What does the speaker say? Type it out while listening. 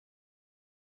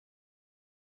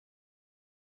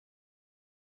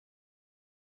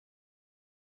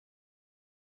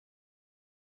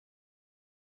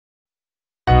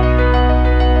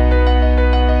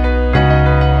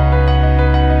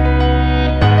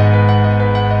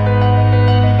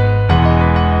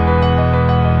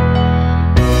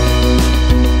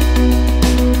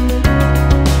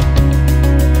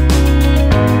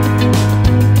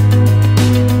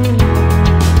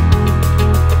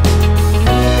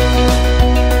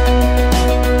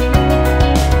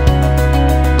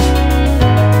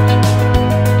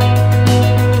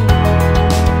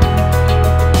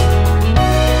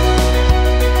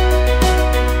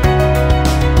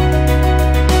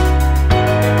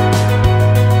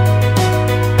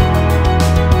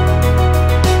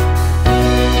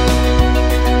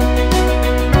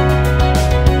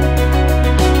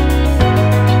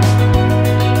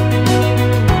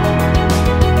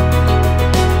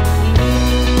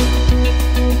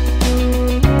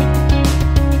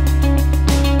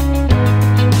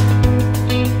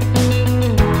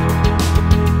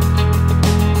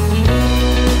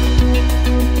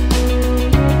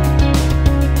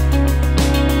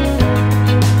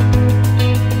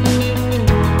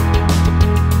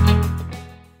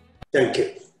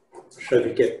Shall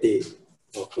we get the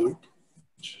PowerPoint?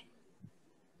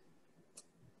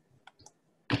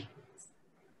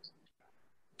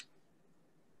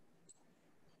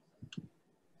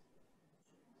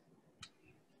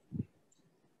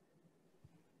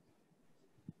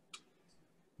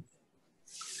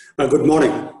 Good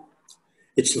morning.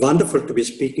 It's wonderful to be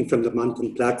speaking from the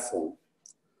Manthan platform,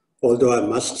 although I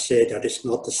must say that it's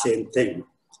not the same thing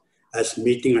as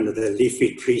meeting under the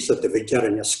leafy trees of the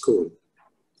Vidyaranya school.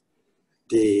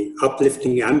 The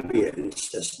uplifting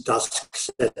ambience as dusk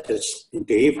settles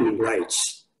into evening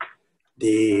lights,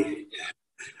 the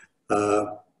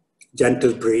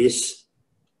gentle breeze,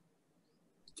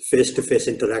 face-to-face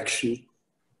interaction,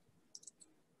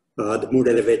 the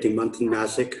mood-elevating Manthan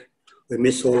magic, we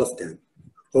miss all of them.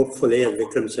 Hopefully, as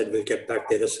Vikram said, we'll get back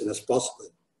there as soon as possible.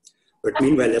 But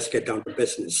meanwhile, let's get down to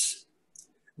business.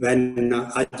 When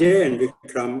Ajay and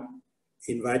Vikram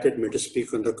invited me to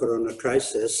speak on the corona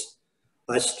crisis,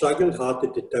 I struggled hard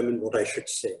to determine what I should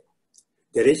say.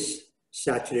 There is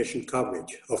saturation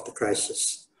coverage of the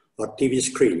crisis, our TV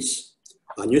screens,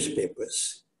 our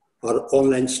newspapers, our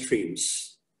online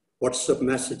streams, WhatsApp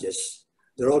messages,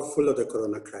 they're all full of the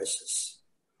corona crisis.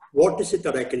 What is it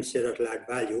that I can say that will add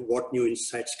value? What new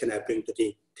insights can I bring to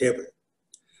the table?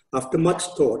 After much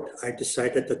thought, I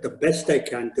decided that the best I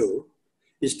can do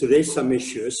is to raise some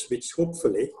issues which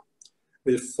hopefully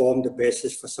will form the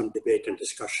basis for some debate and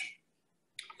discussion.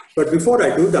 But before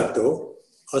I do that though,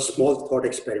 a small thought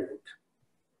experiment.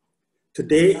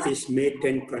 Today is May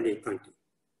 10, 2020.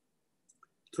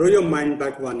 Throw your mind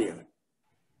back 1 year.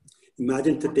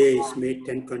 Imagine today is May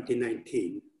 10,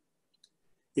 2019.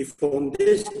 If on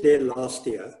this day last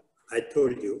year, I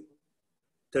told you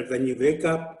that when you wake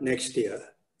up next year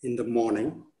in the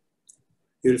morning,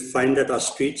 you'll find that our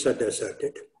streets are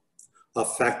deserted, our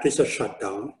factories are shut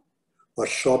down, our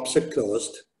shops are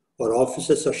closed, our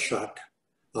offices are shut,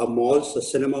 our malls, our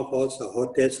cinema halls, our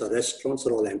hotels, our restaurants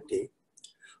are all empty.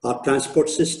 Our transport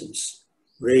systems,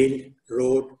 rail,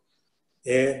 road,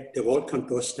 air, they've all come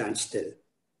to a standstill.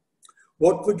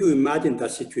 What would you imagine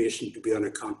that situation to be on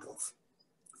account of?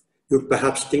 You'd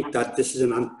perhaps think that this is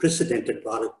an unprecedented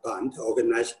Bharat Bandh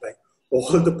organized by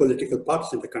all the political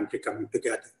parties in the country coming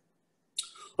together.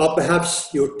 Or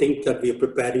perhaps you'd think that we are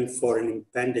preparing for an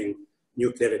impending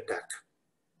nuclear attack.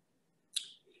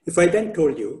 If I then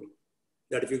told you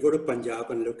that if you go to Punjab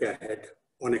and look ahead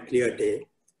on a clear day,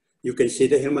 you can see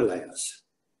the Himalayas.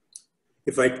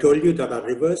 If I told you that our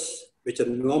rivers, which are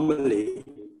normally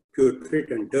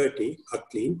putrid and dirty, are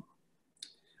clean,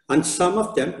 and some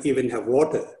of them even have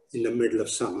water in the middle of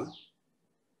summer.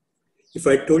 If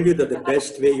I told you that the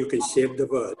best way you can save the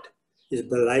world is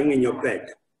by lying in your bed,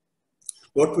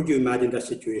 what would you imagine that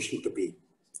situation to be?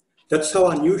 That's how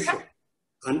unusual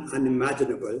and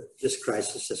unimaginable this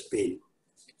crisis has been.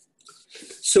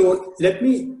 So let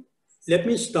me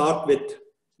start with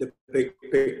the big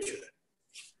picture,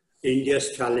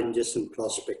 India's challenges and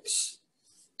prospects.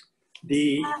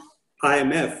 The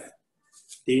IMF,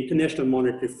 the International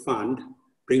Monetary Fund,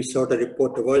 brings out a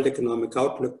report, the World Economic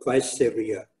Outlook, twice every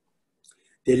year.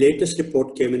 The latest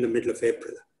report came in the middle of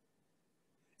April.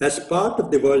 As part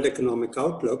of the World Economic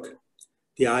Outlook,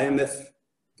 the IMF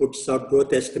puts out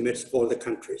growth estimates for all the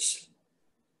countries.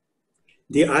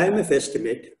 The IMF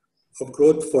estimate of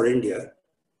growth for India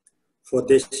for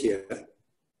this year,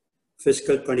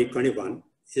 fiscal 2021,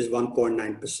 is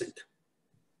 1.9%.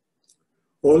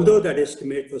 Although that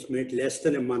estimate was made less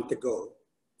than a month ago,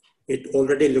 it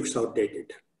already looks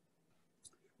outdated.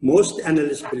 Most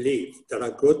analysts believe that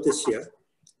our growth this year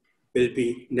will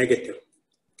be negative,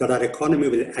 that our economy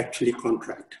will actually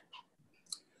contract.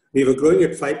 We were growing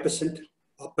at 5%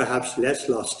 or perhaps less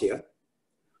last year.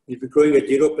 We'll be growing at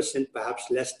 0%,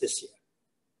 perhaps less this year.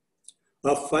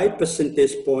 A 5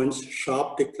 percentage points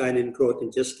sharp decline in growth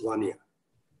in just 1 year.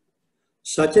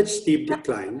 Such a steep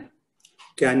decline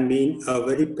can mean a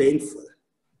very painful,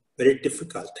 very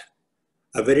difficult,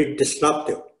 a very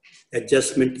disruptive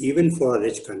adjustment even for a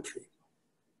rich country.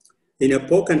 In a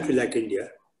poor country like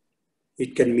India,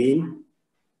 it can mean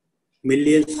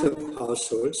millions of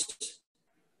households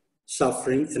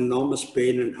suffering enormous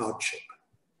pain and hardship.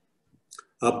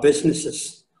 Our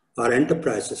businesses, our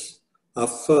enterprises, our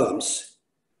firms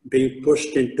being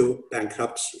pushed into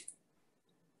bankruptcy.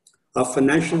 Our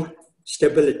financial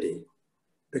stability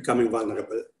becoming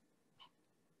vulnerable.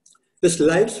 This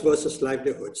lives versus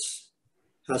livelihoods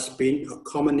has been a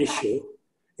common issue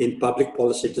in public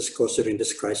policy discourse during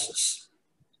this crisis.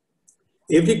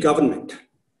 Every government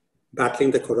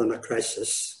battling the corona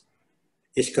crisis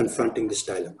is confronting this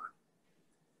dilemma.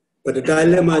 But the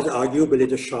dilemma is arguably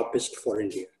the sharpest for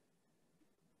India.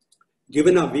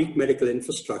 Given our weak medical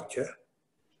infrastructure,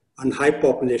 and high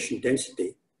population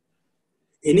density,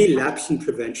 any lapse in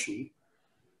prevention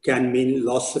can mean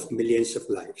loss of millions of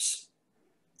lives.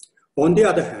 On the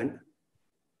other hand,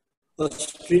 a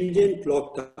stringent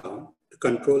lockdown to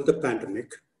control the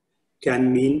pandemic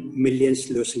can mean millions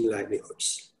losing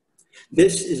livelihoods.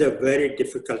 This is a very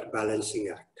difficult balancing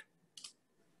act,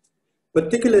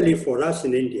 particularly for us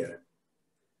in India,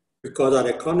 because our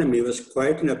economy was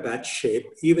quite in a bad shape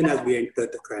even as we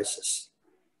entered the crisis.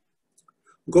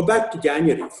 Go back to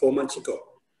January, 4 months ago.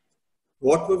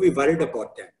 What were we worried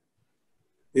about then?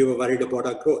 We were worried about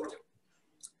our growth.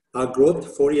 Our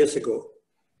growth 4 years ago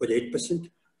was 8%.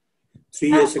 3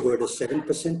 years ago, it was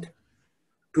 7%.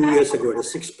 2 years ago, it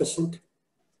was 6%.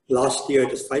 Last year,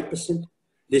 it was 5%.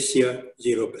 This year,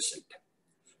 0%.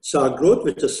 So our growth,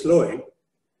 which is slowing,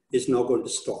 is now going to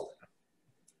stall.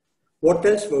 What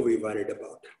else were we worried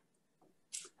about?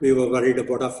 We were worried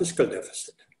about our fiscal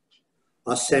deficit.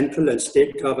 Our central and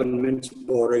state governments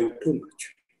borrowing too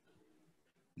much.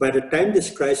 By the time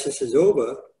this crisis is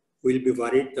over, we'll be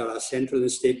worried that our central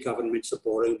and state governments are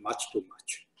borrowing much too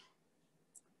much.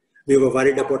 We were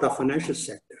worried about our financial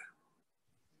sector,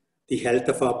 the health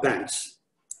of our banks,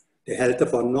 the health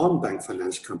of our non-bank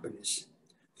finance companies,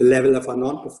 the level of our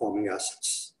non-performing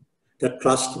assets, the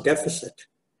trust deficit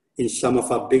in some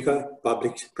of our bigger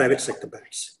private sector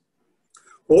banks.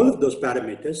 All of those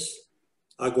parameters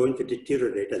are going to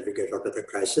deteriorate as we get out of the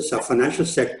crisis. Our financial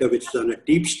sector, which is under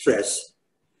deep stress,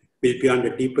 will be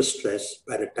under deeper stress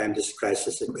by the time this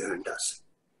crisis is behind us.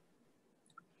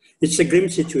 It's a grim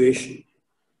situation.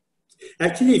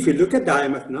 Actually, if you look at the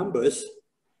IMF numbers,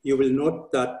 you will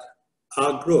note that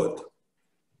our growth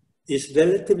is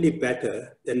relatively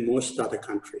better than most other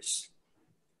countries.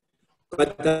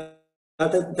 But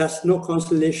that's no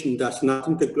consolation, that's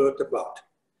nothing to gloat about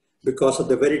because of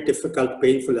the very difficult,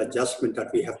 painful adjustment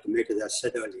that we have to make, as I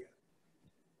said earlier.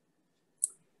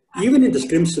 Even in this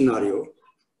grim scenario,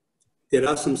 there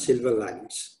are some silver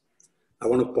linings. I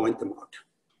want to point them out.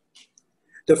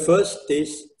 The first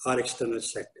is our external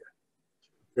sector,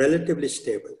 relatively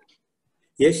stable.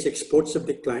 Yes, exports have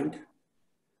declined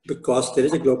because there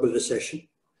is a global recession.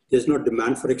 There's no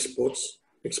demand for exports.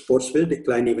 Exports will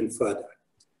decline even further.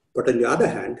 But on the other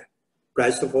hand,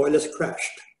 price of oil has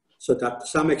crashed, so that to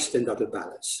some extent that will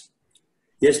balance.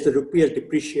 Yes, the rupee has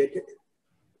depreciated,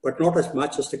 but not as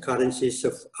much as the currencies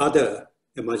of other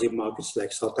emerging markets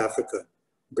like South Africa,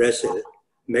 Brazil,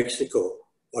 Mexico,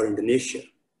 or Indonesia.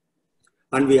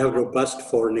 And we have robust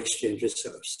foreign exchange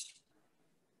reserves.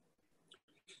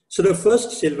 So the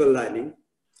first silver lining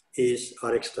is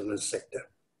our external sector.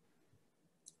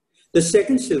 The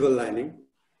second silver lining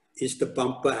is the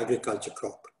bumper agriculture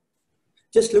crop.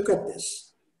 Just look at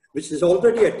this, which is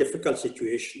already a difficult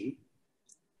situation.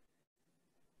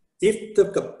 If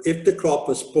the crop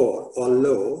was poor or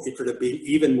low, it would have been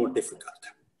even more difficult.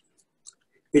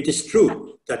 It is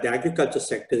true that the agriculture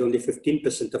sector is only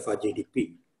 15% of our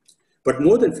GDP, but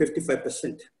more than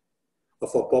 55%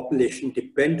 of our population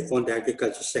depend on the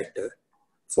agriculture sector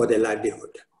for their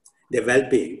livelihood. Their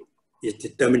well-being is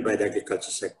determined by the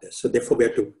agriculture sector. So therefore, we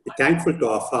have to be thankful to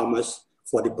our farmers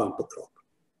for the bumper crop.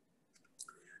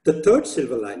 The third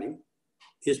silver lining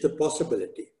is the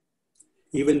possibility,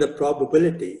 even the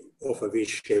probability of a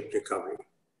V-shaped recovery.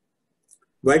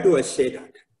 Why do I say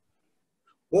that?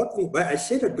 I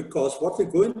say that because what we're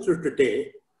going through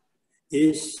today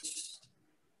is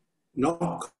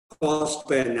not caused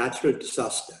by a natural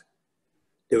disaster.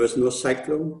 There was no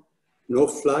cyclone, no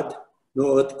flood,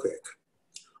 no earthquake.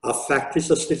 Our factories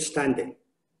are still standing.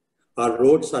 Our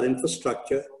roads, our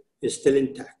infrastructure is still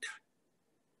intact.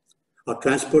 Our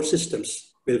transport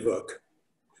systems will work.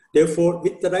 Therefore,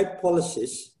 with the right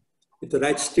policies, with the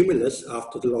right stimulus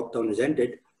after the lockdown is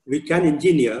ended, we can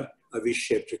engineer a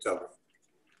V-shaped recovery.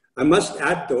 I must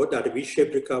add, though, that a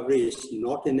V-shaped recovery is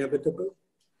not inevitable,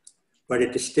 but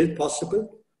it is still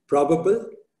possible, probable,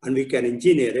 and we can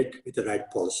engineer it with the right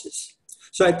policies.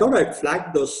 So I thought I'd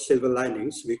flag those silver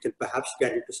linings. We can perhaps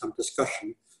get into some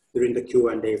discussion during the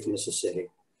Q&A if necessary.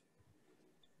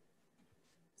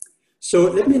 So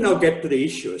let me now get to the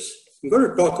issues. I'm going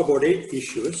to talk about 8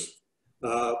 issues.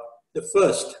 The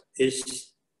first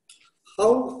is,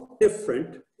 how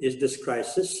different is this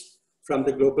crisis from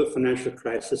the global financial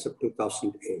crisis of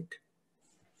 2008?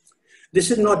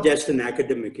 This is not just an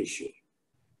academic issue.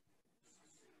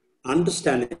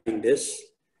 Understanding this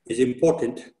is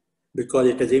important because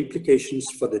it has implications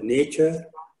for the nature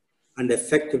and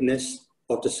effectiveness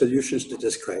of the solutions to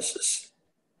this crisis.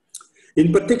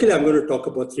 In particular, I'm going to talk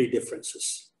about 3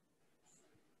 differences.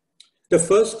 The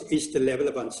first is the level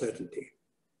of uncertainty.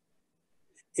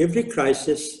 Every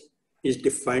crisis is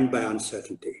defined by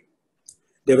uncertainty.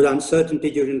 There was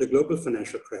uncertainty during the global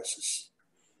financial crisis.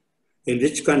 In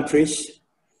rich countries,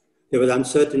 there was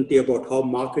uncertainty about how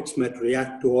markets might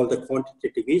react to all the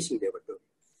quantitative easing they were doing.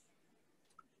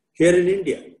 Here in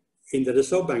India, in the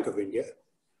Reserve Bank of India,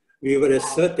 we were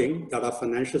asserting that our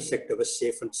financial sector was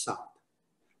safe and sound,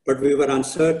 but we were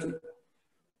uncertain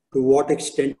to what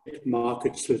extent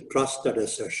markets will trust that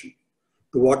assertion,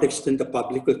 to what extent the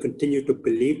public will continue to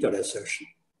believe that assertion.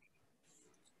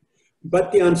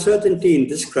 But the uncertainty in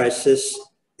this crisis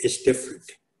is different.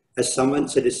 As someone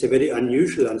said, it's a very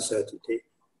unusual uncertainty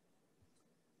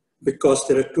because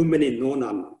there are too many known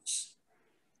unknowns.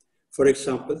 For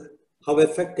example, how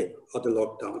effective are the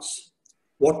lockdowns?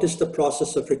 What is the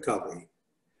process of recovery?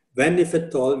 When, if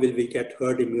at all, will we get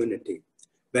herd immunity?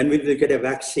 When will we get a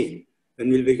vaccine? When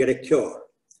will we get a cure?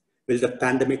 Will the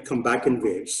pandemic come back in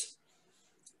waves?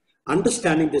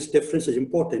 Understanding this difference is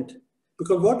important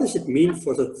because what does it mean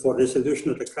for resolution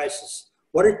of the crisis?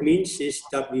 What it means is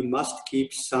that we must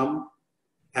keep some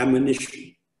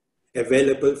ammunition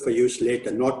available for use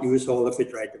later, not use all of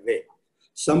it right away.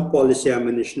 Some policy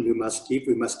ammunition we must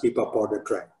keep our powder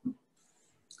dry.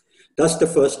 That's the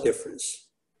first difference.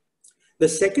 The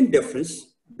second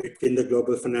difference between the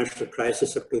global financial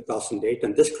crisis of 2008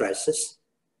 and this crisis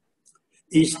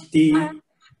is the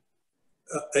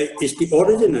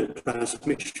origin and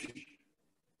transmission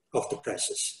of the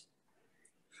crisis.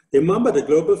 Remember, the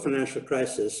global financial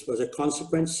crisis was a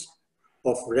consequence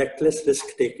of reckless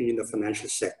risk-taking in the financial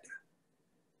sector.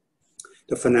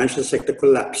 The financial sector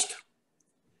collapsed.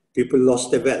 People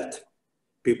lost their wealth.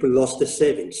 People lost their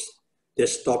savings. They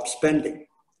stopped spending.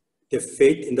 Their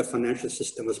faith in the financial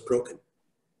system was broken.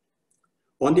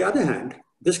 On the other hand,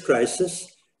 this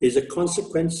crisis is a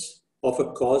consequence of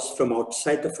a cause from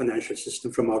outside the financial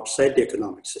system, from outside the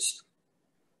economic system.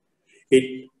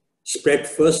 It spread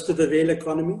first to the real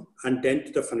economy and then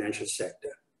to the financial sector.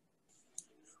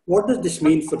 What does this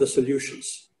mean for the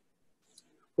solutions?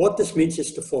 What this means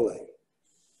is the following.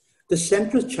 The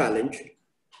central challenge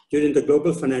during the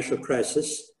global financial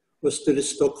crisis was to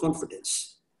restore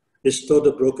confidence, restore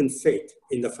the broken faith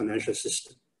in the financial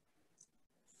system.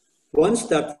 Once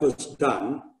that was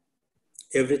done,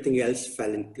 everything else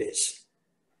fell in place.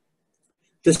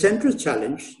 The central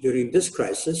challenge during this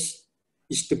crisis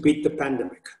is to beat the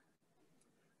pandemic,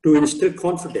 to instill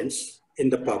confidence in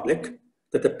the public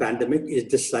that the pandemic is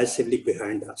decisively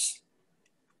behind us.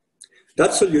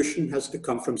 That solution has to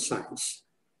come from science.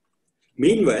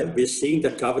 Meanwhile, we're seeing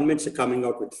that governments are coming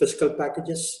out with fiscal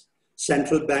packages,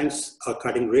 central banks are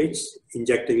cutting rates,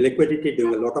 injecting liquidity,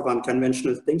 doing a lot of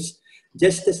unconventional things,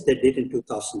 just as they did in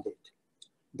 2008.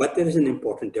 But there is an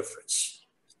important difference.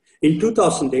 In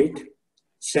 2008,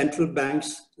 central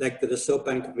banks like the Reserve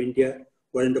Bank of India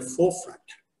were in the forefront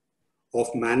of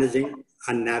managing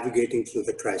and navigating through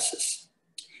the crisis.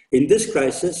 In this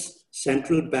crisis,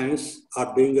 central banks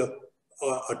are doing a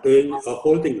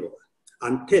holding role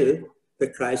until the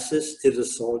crisis is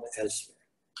resolved elsewhere.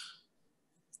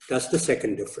 That's the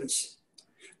second difference.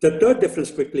 The third difference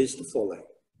quickly is the following.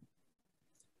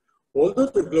 Although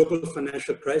the global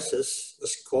financial crisis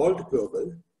was called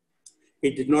global,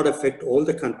 it did not affect all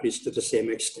the countries to the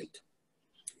same extent.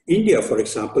 India, for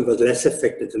example, was less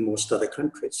affected than most other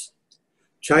countries.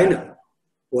 China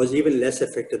was even less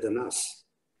affected than us.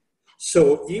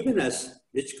 So even as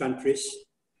rich countries,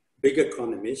 big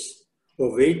economies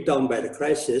were weighed down by the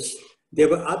crisis, there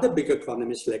were other big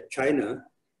economies like China,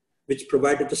 which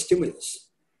provided the stimulus.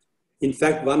 In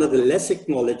fact, one of the less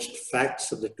acknowledged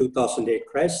facts of the 2008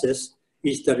 crisis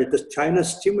is that it was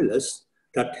China's stimulus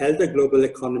that held the global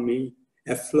economy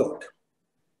afloat.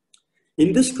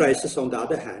 In this crisis, on the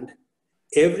other hand,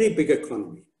 every big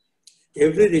economy,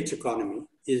 every rich economy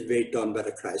is weighed down by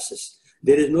the crisis.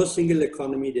 There is no single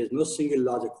economy, there is no single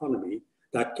large economy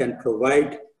that can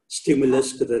provide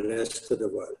stimulus to the rest of the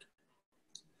world.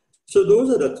 So those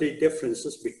are the three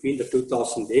differences between the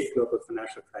 2008 global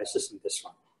financial crisis and this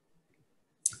one.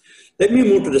 Let me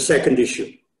move to the second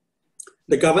issue.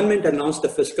 The government announced a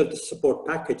fiscal support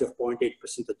package of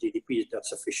 0.8% of GDP. Is that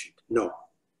sufficient? No.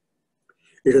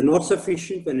 It is not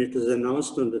sufficient when it was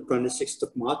announced on the 26th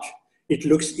of March. It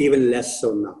looks even less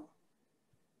so now.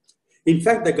 In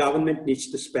fact, the government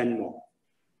needs to spend more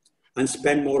and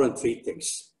spend more on three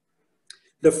things.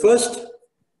 The first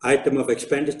item of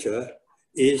expenditure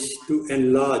is to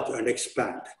enlarge and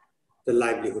expand the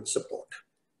livelihood support.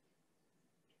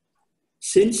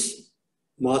 Since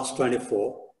March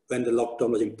 24, when the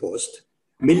lockdown was imposed,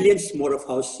 millions more of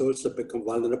households have become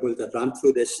vulnerable. That run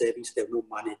through their savings, they have no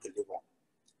money to live on.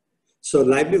 So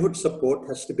livelihood support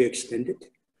has to be extended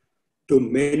to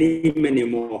many, many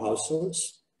more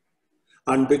households.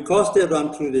 And because they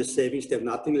run through their savings, they have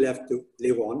nothing left to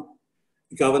live on.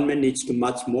 The government needs to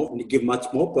give much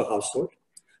more per household,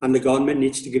 and the government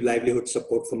needs to give livelihood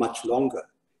support for much longer,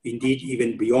 indeed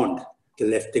even beyond the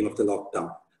lifting of the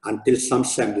lockdown, until some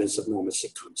semblance of normalcy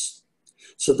comes.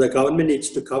 So the government needs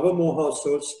to cover more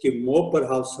households, give more per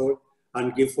household,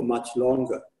 and give for much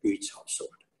longer to each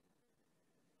household.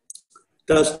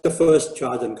 That's the first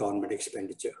charge on government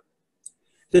expenditure.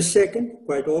 The second,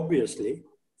 quite obviously,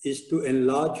 is to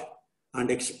enlarge and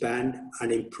expand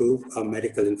and improve our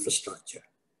medical infrastructure.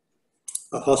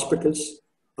 Our hospitals,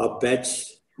 our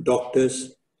beds,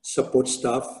 doctors, support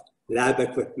staff, lab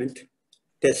equipment,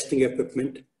 testing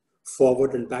equipment,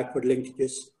 forward and backward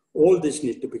linkages, all this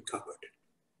need to be covered.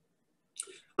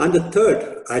 And the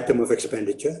third item of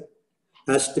expenditure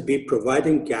has to be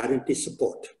providing guarantee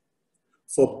support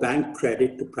for bank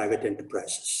credit to private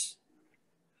enterprises.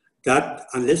 That,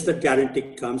 unless the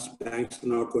guarantee comes, banks are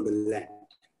not going to lend.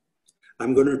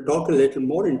 I'm going to talk a little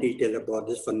more in detail about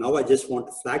this. For now, I just want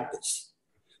to flag this,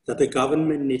 that the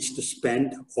government needs to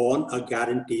spend on a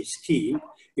guarantee scheme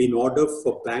in order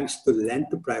for banks to lend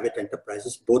to private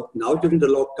enterprises, both now during the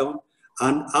lockdown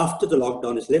and after the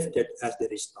lockdown is lifted as they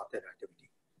restart their activity.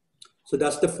 So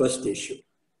that's the first issue.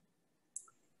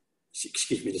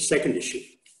 Excuse me, the second issue.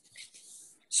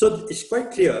 So it's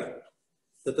quite clear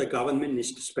that the government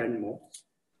needs to spend more.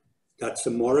 That's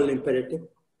a moral imperative.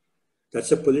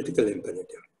 That's a political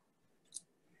imperative.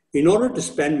 In order to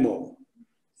spend more,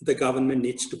 the government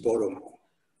needs to borrow more.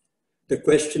 The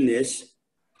question is,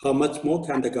 how much more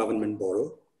can the government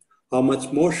borrow? How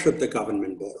much more should the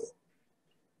government borrow?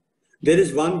 There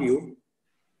is one view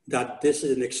that this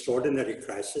is an extraordinary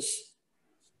crisis.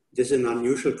 This is an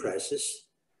unusual crisis.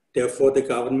 Therefore, the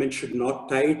government should not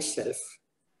tie itself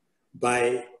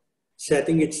by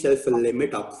setting itself a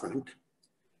limit upfront.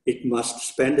 It must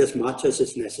spend as much as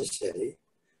is necessary.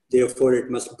 Therefore, it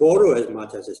must borrow as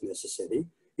much as is necessary.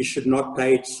 It should not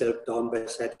tie itself down by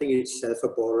setting itself a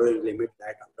borrowing limit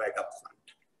right up front.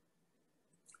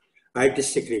 I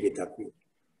disagree with that view.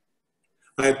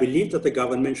 I believe that the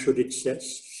government should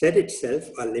set itself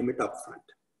a limit up front.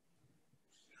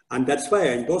 And that's why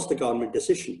I endorsed the government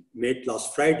decision made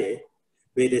last Friday,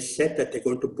 where they said that they're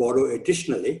going to borrow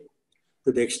additionally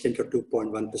to the extent of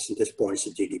 2.1 percentage points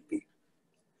of GDP.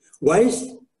 Why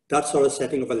is that sort of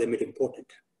setting of a limit important?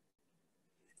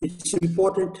 It's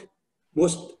important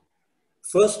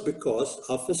first because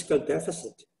our fiscal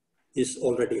deficit is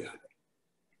already high.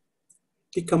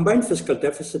 The combined fiscal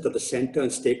deficit of the center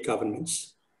and state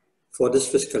governments for this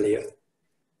fiscal year,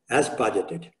 as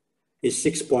budgeted, is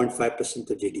 6.5%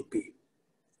 of GDP.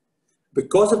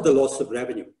 Because of the loss of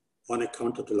revenue on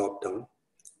account of the lockdown,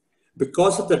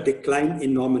 because of the decline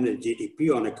in nominal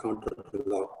GDP on account of the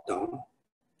lockdown,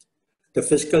 the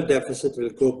fiscal deficit will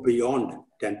go beyond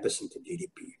 10% of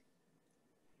GDP.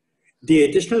 The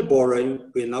additional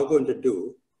borrowing we're now going to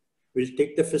do will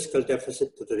take the fiscal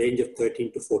deficit to the range of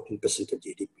 13 to 14% of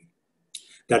GDP.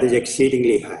 That is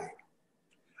exceedingly high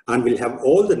and will have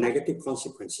all the negative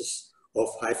consequences of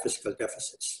high fiscal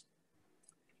deficits.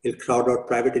 It'll crowd out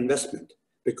private investment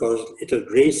because it'll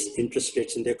raise interest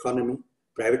rates in the economy.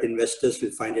 Private investors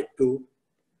will find it too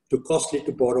costly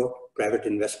to borrow. Private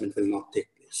investment will not take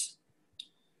place.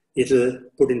 It'll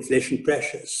put inflation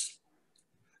pressures.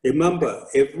 Remember,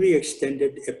 every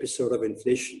extended episode of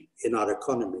inflation in our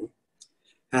economy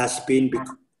has been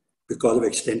because of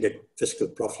extended fiscal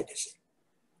profligacy.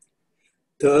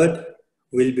 Third,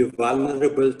 we'll be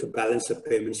vulnerable to balance of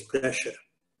payments pressure.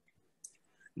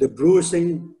 The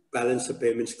bruising balance of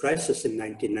payments crisis in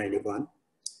 1991,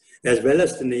 as well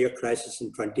as the near crisis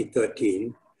in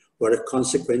 2013, were a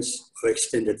consequence of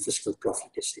extended fiscal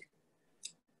profligacy.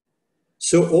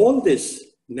 So all these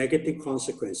negative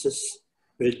consequences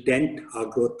will dent our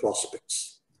growth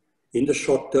prospects in the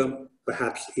short term,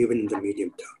 perhaps even in the medium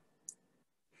term.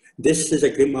 This is a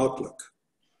grim outlook,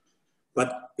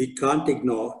 but we can't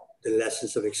ignore the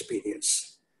lessons of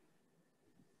experience.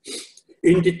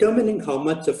 In determining how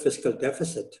much of fiscal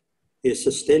deficit is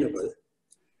sustainable,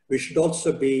 we should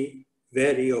also be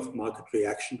wary of market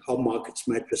reaction, how markets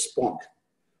might respond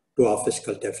to our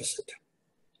fiscal deficit.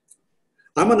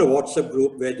 I'm on a WhatsApp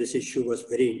group where this issue was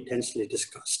very intensely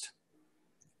discussed.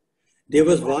 There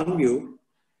was one view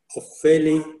of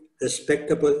fairly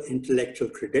respectable intellectual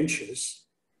credentials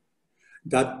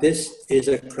that this is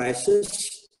a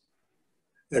crisis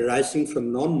arising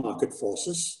from non-market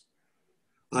forces,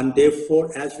 and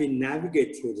therefore, as we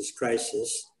navigate through this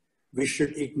crisis, we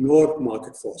should ignore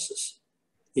market forces.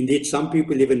 Indeed, some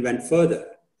people even went further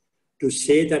to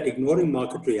say that ignoring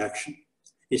market reaction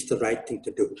is the right thing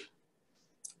to do.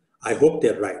 I hope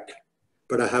they're right,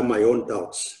 but I have my own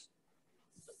doubts.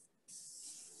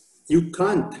 You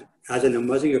can't, as an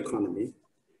emerging economy,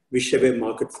 wish away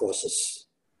market forces,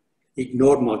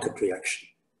 ignore market reaction.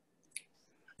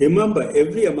 Remember,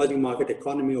 every emerging market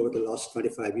economy over the last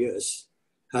 25 years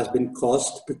has been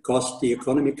caused because the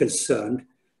economy concerned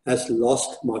has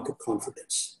lost market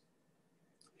confidence.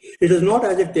 It is not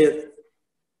as if their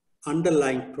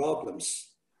underlying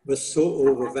problems were so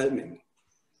overwhelming.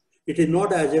 It is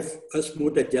not as if a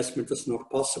smooth adjustment was not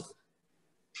possible,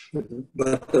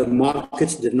 but the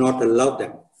markets did not allow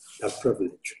them that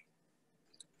privilege.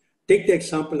 Take the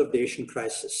example of the Asian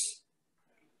crisis.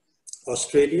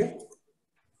 Australia,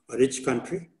 a rich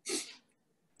country,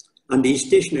 and the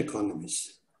East Asian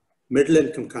economies,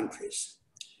 middle-income countries,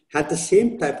 had the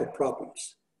same type of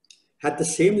problems, had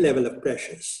the same level of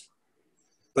pressures,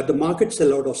 but the markets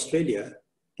allowed Australia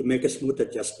to make a smooth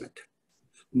adjustment.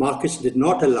 Markets did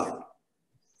not allow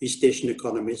East Asian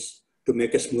economies to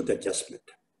make a smooth adjustment.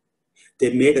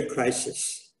 They made a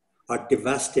crisis, a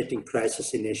devastating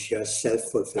crisis in Asia,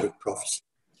 self-fulfilling prophecy.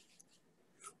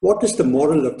 What is the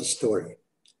moral of the story?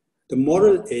 The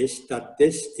moral is that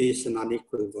this is an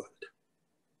unequal world.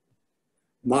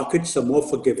 Markets are more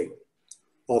forgiving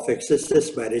of excesses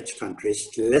by rich countries,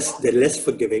 they're less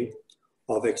forgiving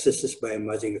of excesses by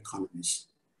emerging economies.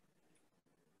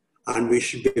 And we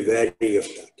should be wary of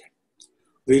that.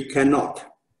 We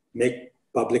cannot make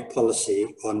public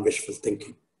policy on wishful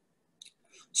thinking.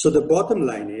 So the bottom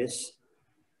line is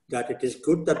that it is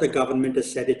good that the government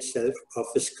has set itself a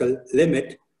fiscal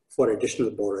limit for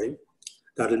additional borrowing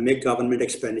that will make government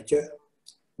expenditure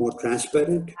more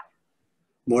transparent,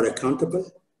 more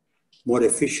accountable, more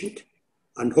efficient,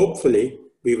 and hopefully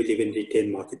we will even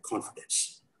retain market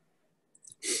confidence.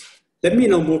 Let me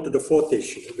now move to the fourth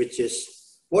issue, which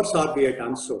is what's RBI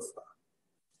done so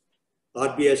far?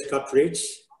 RBI has cut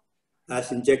rates,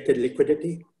 has injected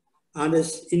liquidity, and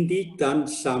has indeed done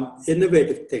some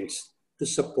innovative things to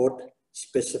support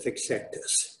specific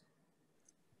sectors.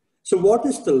 So what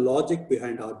is the logic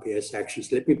behind RBI's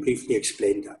actions? Let me briefly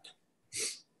explain that.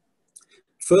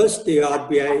 First, the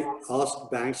RBI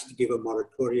asked banks to give a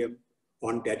moratorium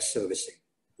on debt servicing.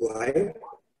 Why?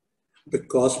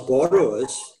 Because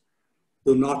borrowers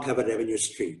do not have a revenue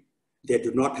stream. They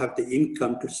do not have the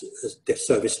income to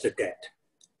service the debt.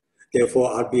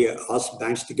 Therefore, RBI asked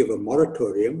banks to give a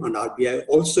moratorium, and RBI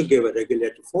also gave a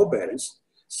regulatory forbearance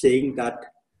saying that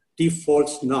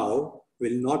defaults now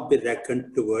will not be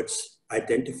reckoned towards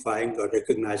identifying or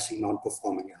recognizing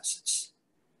non-performing assets.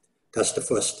 That's the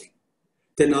first thing.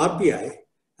 Then RBI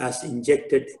has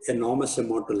injected enormous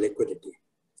amount of liquidity.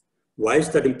 Why is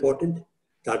that important?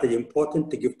 That is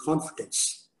important to give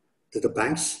confidence to the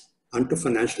banks and to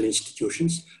financial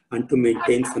institutions and to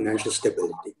maintain financial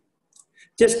stability.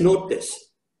 Just note this.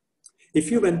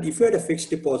 If you had a fixed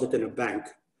deposit in a bank,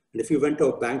 and if you went to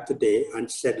a bank today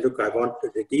and said, look, I want to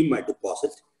redeem my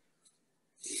deposit,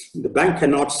 the bank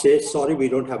cannot say, sorry, we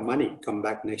don't have money, come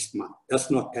back next month. That's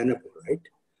not tenable, right?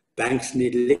 Banks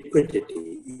need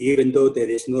liquidity, even though there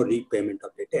is no repayment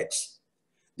of the debts.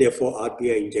 Therefore,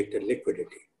 RBI injected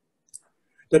liquidity.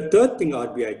 The third thing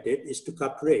RBI did is to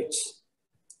cut rates,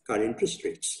 cut interest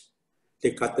rates.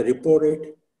 They cut the repo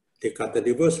rate, they cut the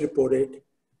reverse repo rate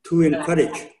to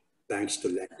encourage banks to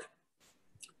lend.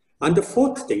 And the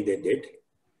fourth thing they did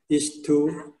is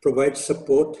to provide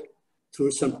support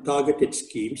through some targeted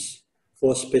schemes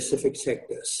for specific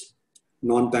sectors,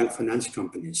 non-bank finance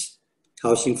companies,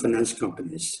 housing finance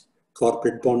companies,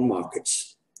 corporate bond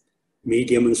markets,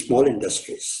 medium and small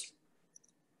industries,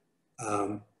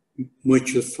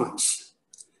 mutual funds.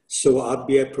 So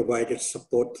RBI provided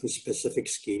support through specific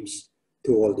schemes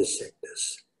to all these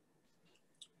sectors.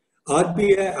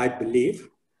 RBI, I believe,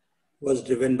 was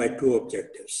driven by two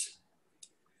objectives.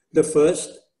 The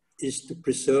first is to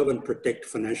preserve and protect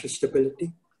financial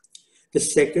stability. The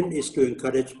second is to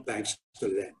encourage banks to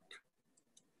lend.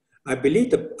 I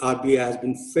believe the RBI has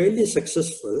been fairly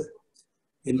successful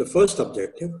in the first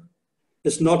objective.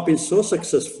 It's not been so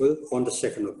successful on the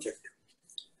second objective.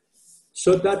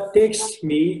 So that takes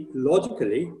me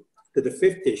logically to the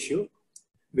fifth issue,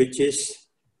 which is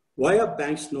why are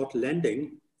banks not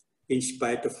lending in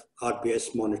spite of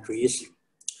RBI's monetary easing?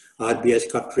 RBI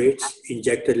has cut rates,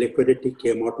 injected liquidity,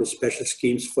 came out with special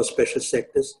schemes for special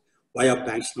sectors. Why are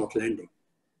banks not lending?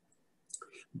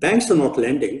 Banks are not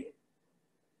lending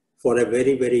for a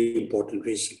very, very important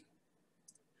reason.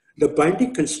 The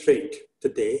binding constraint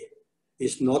today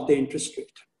is not the interest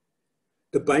rate.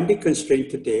 The binding constraint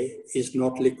today is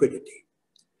not liquidity.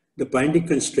 The binding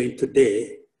constraint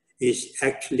today is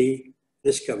actually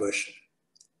risk aversion.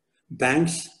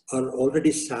 Banks are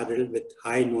already saddled with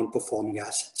high non-performing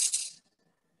assets.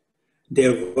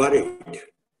 They're worried,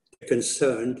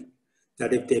 concerned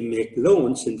that if they make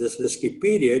loans in this risky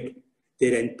period,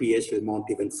 their NPAs will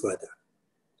mount even further.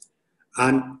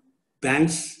 And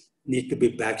banks need to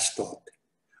be backstopped.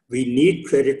 We need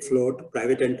credit flow to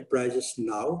private enterprises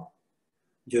now,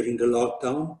 during the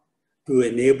lockdown, to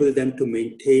enable them to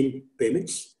maintain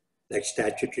payments, like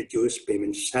statute-reduced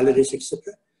payment salaries,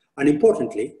 etc. And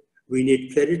importantly, we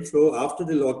need credit flow after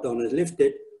the lockdown is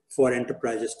lifted for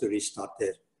enterprises to restart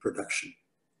their production.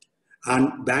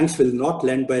 And banks will not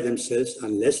lend by themselves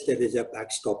unless there is a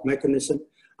backstop mechanism.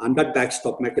 And that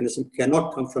backstop mechanism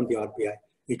cannot come from the RBI.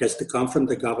 It has to come from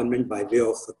the government by way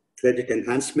of a credit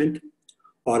enhancement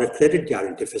or a credit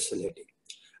guarantee facility.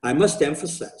 I must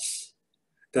emphasize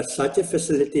that such a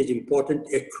facility is important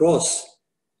across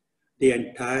the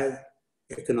entire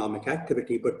economic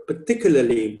activity, but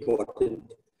particularly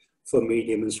important for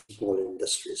medium and small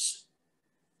industries.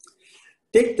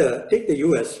 Take the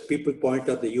US. People point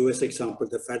out the US example.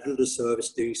 The Federal Reserve is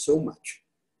doing so much.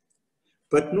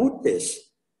 But note this,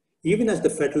 even as the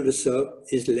Federal Reserve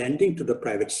is lending to the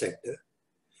private sector,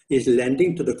 is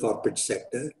lending to the corporate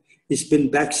sector, it's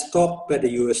been backstopped by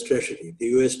the US Treasury. The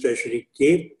US Treasury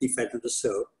gave the Federal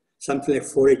Reserve something like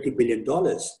 $480 billion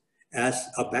as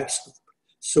a backstop.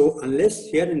 So unless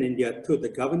here in India too, the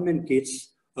government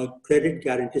gets a credit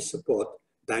guarantee support,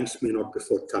 banks may not be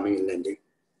forthcoming in lending.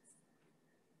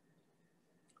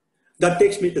 That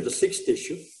takes me to the sixth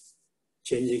issue,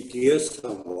 changing gears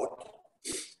somewhat,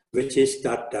 which is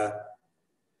that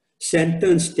center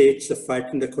and states are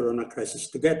fighting the corona crisis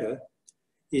together.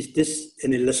 Is this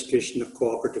an illustration of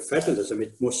cooperative federalism?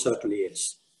 It most certainly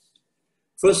is.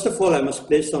 First of all, I must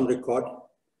place on record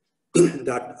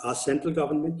that our central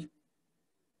government,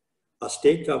 our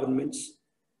state governments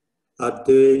are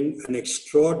doing an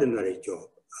extraordinary job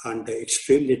under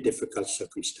extremely difficult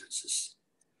circumstances.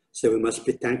 So we must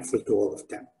be thankful to all of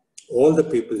them, all the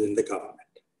people in the government.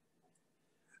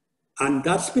 And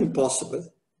that's been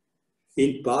possible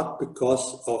in part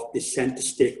because of the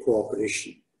center-state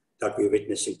cooperation that we're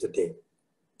witnessing today.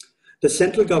 The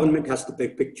central government has the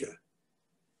big picture.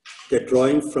 They're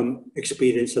drawing from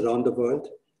experience around the world.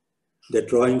 They're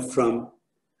drawing from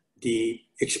the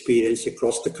experience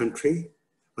across the country,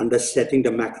 and they're setting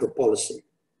the macro policy.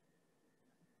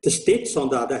 The states, on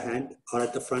the other hand, are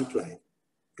at the front line,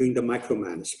 doing the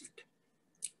micromanagement.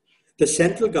 The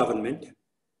central government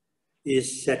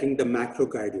is setting the macro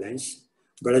guidelines,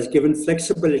 but has given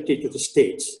flexibility to the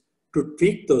states to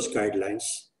tweak those guidelines,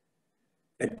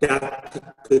 adapt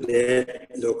to their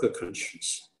local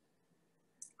conditions.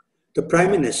 The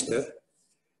Prime Minister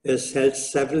has held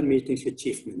several meetings with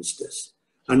chief ministers,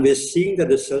 and we're seeing the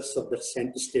results of the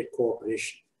center-state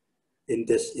cooperation in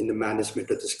the management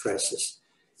of this crisis.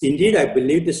 Indeed, I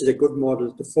believe this is a good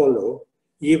model to follow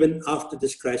even after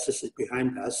this crisis is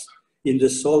behind us in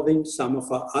resolving some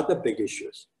of our other big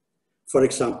issues. For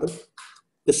example,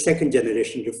 the second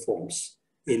generation reforms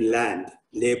in land,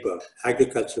 labor,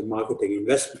 agriculture, marketing,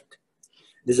 investment.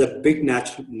 These are big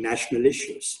national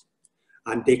issues,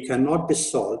 and they cannot be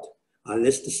solved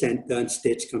unless the center and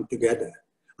states come together,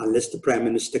 unless the Prime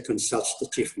Minister consults the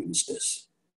chief ministers.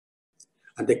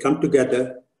 And they come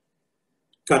together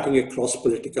cutting across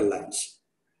political lines.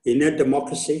 In a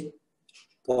democracy,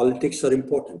 politics are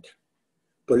important.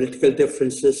 Political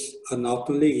differences are not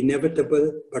only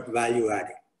inevitable, but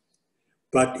value-adding.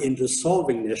 But in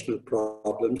resolving national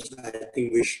problems, I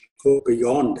think we should go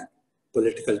beyond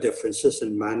political differences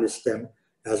and manage them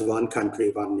as one country,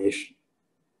 one nation.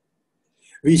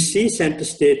 We see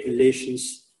center-state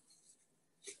relations,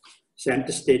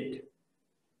 center-state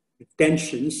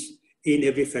tensions in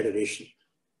every federation.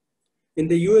 In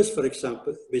the US, for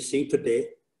example, we're seeing today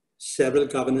several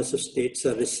governors of states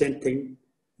are resenting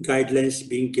guidelines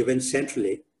being given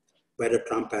centrally by the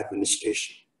Trump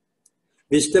administration.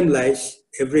 Wisdom lies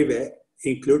everywhere,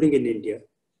 including in India,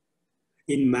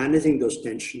 in managing those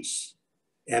tensions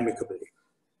amicably.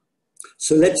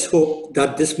 So let's hope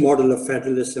that this model of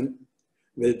federalism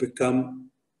will become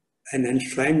an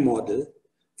enshrined model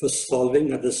for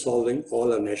solving and resolving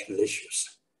all our national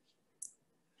issues.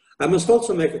 I must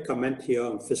also make a comment here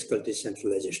on fiscal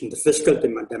decentralization, the fiscal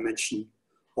dimension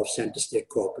of center-state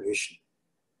cooperation.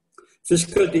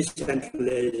 Fiscal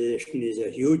decentralization is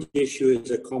a huge issue, it's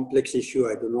a complex issue.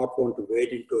 I do not want to wade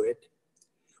into it,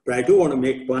 but I do want to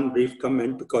make one brief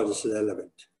comment because it's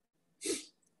relevant.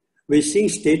 We're seeing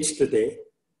states today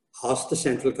ask the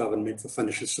central government for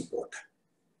financial support.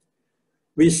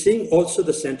 We're seeing also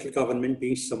the central government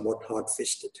being somewhat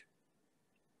hard-fisted.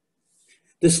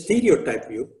 The stereotype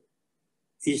view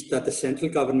is that the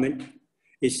central government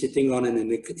is sitting on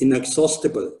an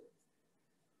inexhaustible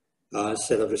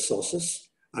set of resources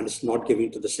and it's not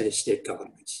giving to the state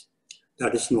governments.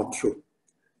 That is not true.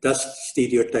 That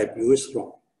stereotype view is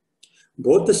wrong.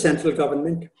 Both the central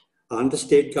government and the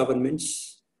state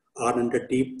governments are under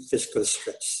deep fiscal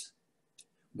stress.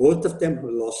 Both of them have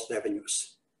lost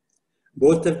revenues.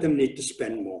 Both of them need to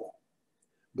spend more.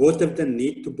 Both of them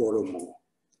need to borrow more.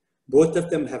 Both of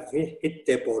them have hit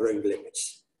their borrowing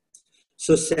limits.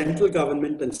 So central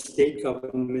government and state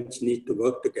governments need to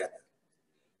work together.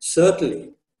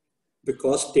 Certainly,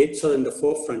 because states are in the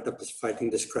forefront of fighting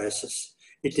this crisis,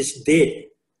 it is they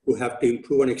who have to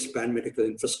improve and expand medical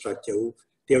infrastructure.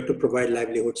 They have to provide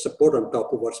livelihood support on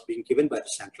top of what's being given by the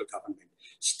central government.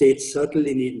 States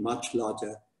certainly need much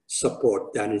larger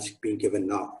support than is being given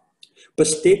now. But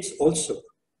states also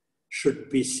should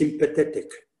be sympathetic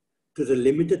to the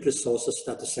limited resources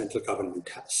that the central government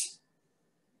has.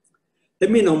 Let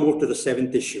me now move to the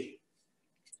seventh issue,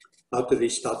 how to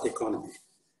restart the economy.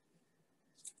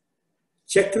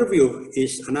 Check review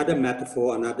is another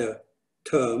metaphor, another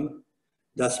term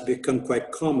that's become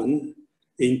quite common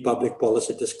in public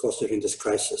policy discourse during this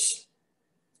crisis.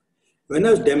 When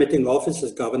I was demoting office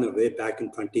as governor way back in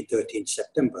 2013,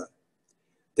 September,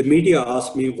 the media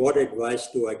asked me what advice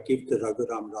do I give to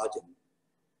Raghuram Rajan.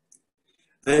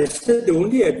 I said the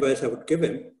only advice I would give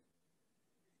him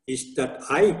is that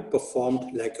I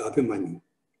performed like Abhimanyu.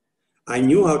 I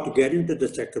knew how to get into the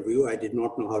check review, I did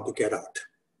not know how to get out.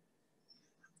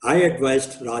 I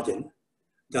advised Rajan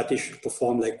that he should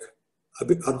perform like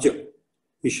Arjun.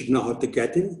 He should know how to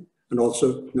get in and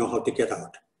also know how to get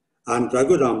out. And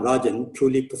Raghuram Rajan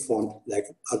truly performed like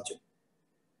Arjun.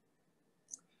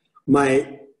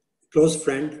 My close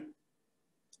friend,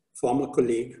 former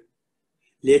colleague,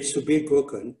 late Subir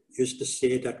Gokan, used to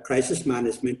say that crisis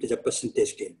management is a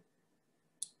percentage game.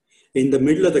 In the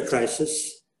middle of the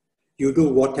crisis, you do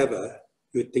whatever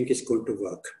you think is going to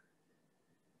work.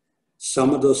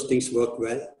 Some of those things work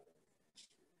well.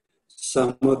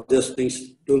 Some of those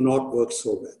things do not work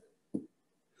so well.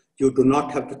 You do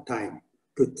not have the time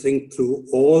to think through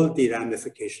all the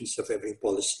ramifications of every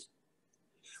policy.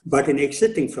 But in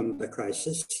exiting from the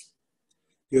crisis,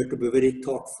 you have to be very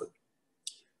thoughtful,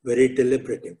 very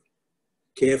deliberative,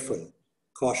 careful,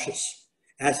 cautious,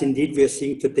 as indeed we are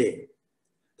seeing today.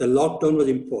 The lockdown was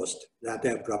imposed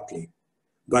rather abruptly,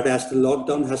 but as the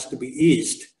lockdown has to be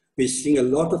eased, we're seeing a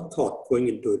lot of thought going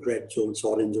into red zones,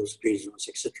 orange zones, green zones,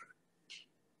 etc.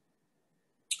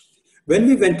 When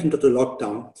we went into the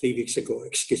lockdown 3 weeks ago,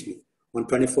 on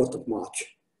 24th of March,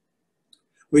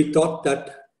 we thought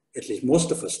that, at least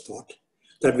most of us thought,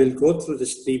 that we'll go through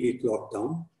this 3-week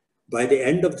lockdown. By the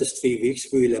end of this 3 weeks,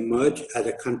 we will emerge as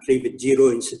a country with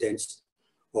 0 incidents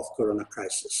of corona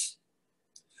crisis.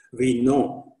 We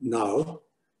know now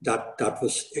that that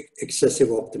was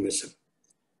excessive optimism.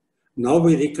 Now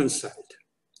we reconciled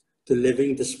to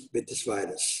living with this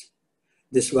virus.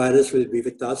 This virus will be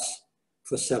with us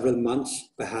for several months,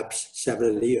 perhaps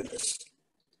several years,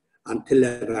 until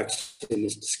a vaccine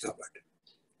is discovered.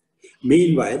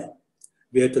 Meanwhile,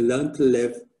 we have to learn to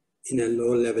live in a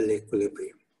low-level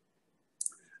equilibrium.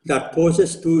 That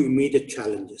poses 2 immediate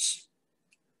challenges.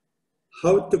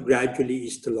 How to gradually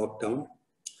ease the lockdown,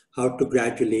 how to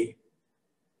gradually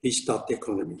restart the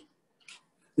economy.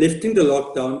 Lifting the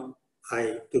lockdown,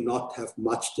 I do not have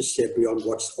much to say beyond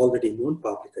what's already known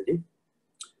publicly.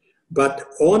 But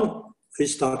on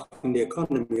restarting the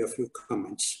economy, a few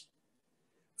comments.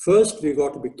 First, we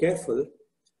got to be careful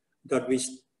that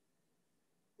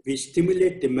we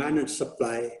stimulate demand and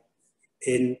supply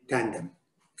in tandem,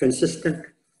 consistent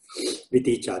with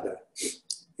each other.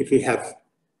 If we have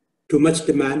too much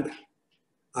demand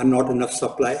and not enough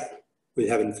supply, we'll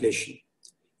have inflation.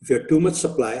 If you have too much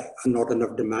supply and not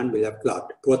enough demand, we'll have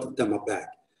glut. Both of them are bad.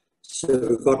 So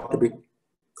we've got to be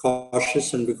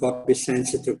cautious and we've got to be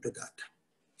sensitive to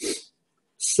that.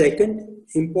 Second,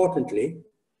 importantly,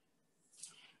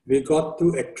 we got to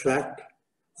attract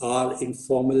our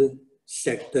informal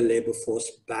sector labor force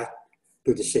back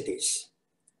to the cities.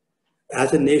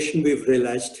 As a nation, we've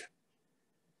realized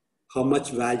how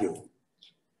much value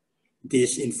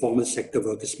these informal sector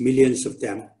workers, millions of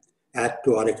them, add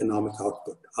to our economic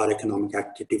output, our economic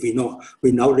activity.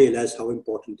 We now realize how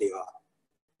important they are.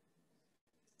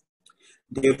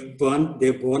 They've borne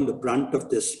the brunt of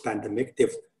this pandemic. They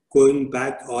have gone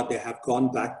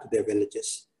back to their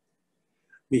villages.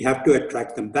 We have to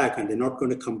attract them back, and they're not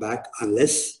going to come back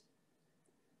unless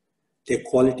their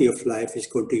quality of life is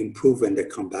going to improve when they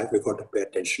come back. We've got to pay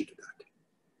attention to that.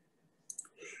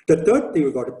 The third thing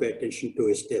we've got to pay attention to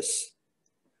is this.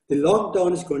 The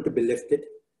lockdown is going to be lifted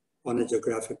on a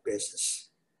geographic basis.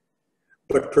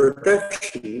 But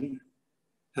production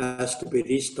has to be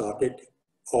restarted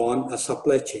on a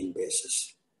supply chain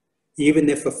basis. Even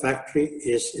if a factory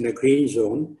is in a green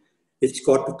zone, it's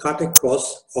got to cut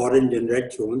across orange and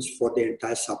red zones for the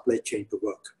entire supply chain to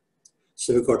work.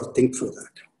 So we've got to think through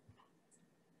that.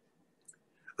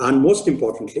 And most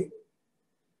importantly,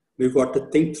 we've got to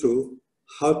think through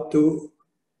how to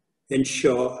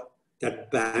ensure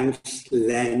that banks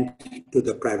lend to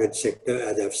the private sector,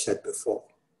 as I've said before.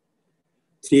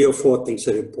 3 or 4 things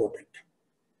are important.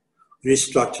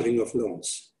 Restructuring of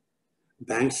loans.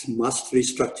 Banks must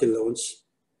restructure loans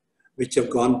which have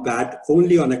gone bad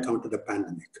only on account of the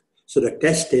pandemic. So the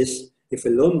test is, if a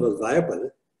loan was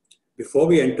viable before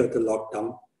we enter the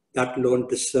lockdown, that loan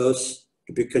deserves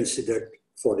to be considered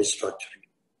for restructuring.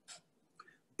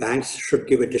 Banks should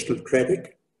give additional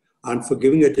credit, and for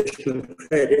giving additional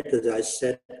credit, as I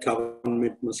said,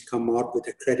 government must come out with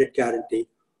a credit guarantee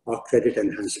or credit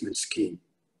enhancement scheme.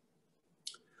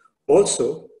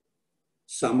 Also,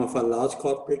 some of our large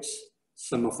corporates,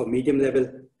 some of our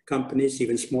medium-level companies,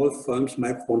 even small firms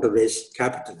might want to raise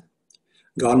capital.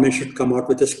 Government should come out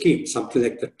with a scheme, something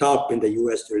like the TARP in the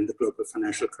US during the global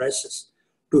financial crisis,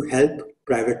 to help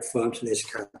private firms raise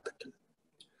capital.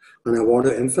 And I want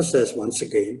to emphasize once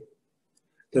again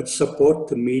that support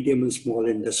to medium and small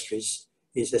industries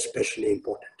is especially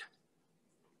important.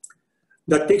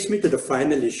 That takes me to the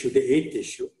final issue, the 8th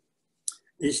issue.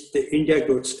 Is the India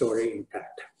growth story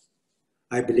intact?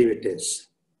 I believe it is.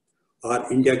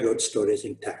 Our India growth story is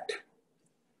intact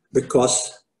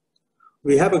because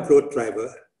we have a growth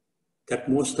driver that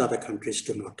most other countries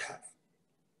do not have.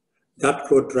 That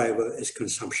growth driver is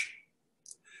consumption.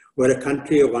 We're a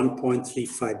country of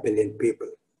 1.35 billion people.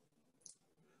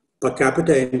 Per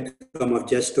capita income of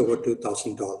just over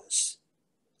 $2,000.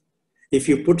 If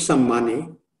you put some money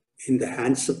in the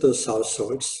hands of those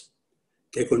households,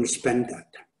 they're going to spend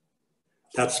that.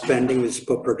 That spending is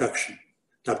per production.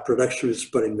 That production is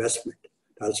per investment.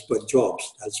 That's per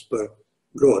jobs. That's per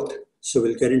growth. So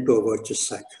we'll get into a virtuous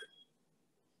cycle.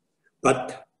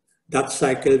 But that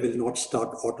cycle will not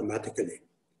start automatically.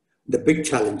 The big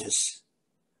challenges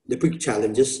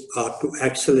are to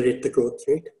accelerate the growth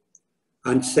rate,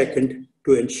 and second,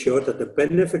 to ensure that the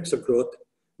benefits of growth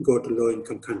go to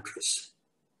low-income countries.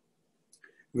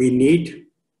 We need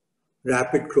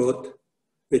rapid growth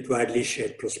with widely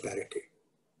shared prosperity.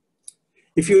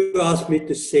 If you ask me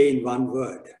to say in one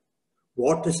word,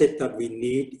 what is it that we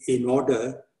need in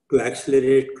order to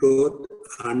accelerate growth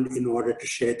and in order to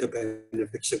share the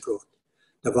benefits of growth?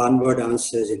 The one word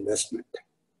answer is investment.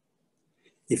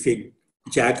 If we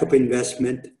jack up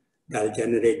investment, that'll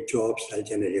generate jobs, that'll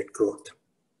generate growth.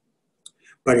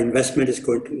 But investment is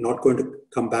not going to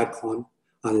come back on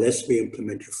unless we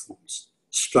implement reforms,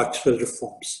 structural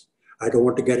reforms. I don't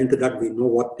want to get into that. We know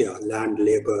what they are: land,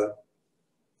 labor,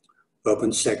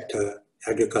 urban sector,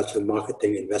 agricultural,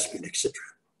 marketing, investment, etc.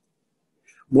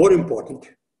 More important,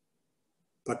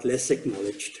 but less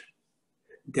acknowledged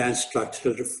than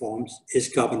structural reforms is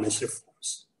governance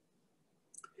reforms.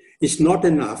 It's not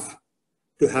enough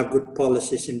to have good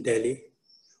policies in Delhi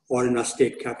or in our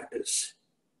state capitals.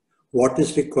 What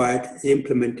is required is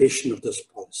implementation of those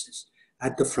policies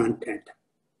at the front end.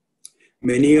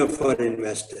 Many of our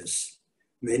investors,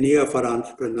 many of our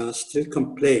entrepreneurs still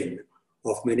complain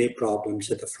of many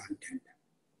problems at the front end.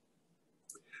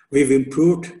 We've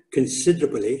improved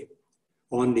considerably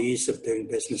on the ease of doing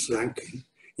business ranking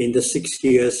in the 6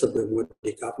 years of the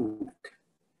Modi government.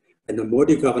 When the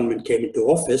Modi government came into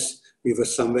office, we were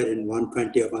somewhere in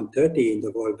 120 or 130 in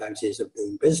the World Bank's ease of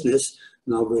doing business.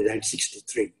 Now we rank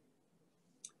 63.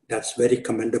 That's very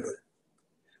commendable.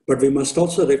 But we must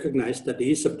also recognize that the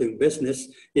ease of doing business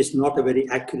is not a very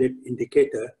accurate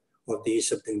indicator of the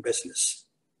ease of doing business.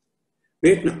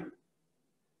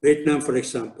 Vietnam, for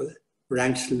example,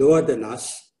 ranks lower than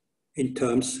us in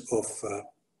terms of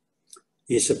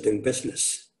ease of doing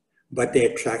business, but they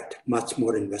attract much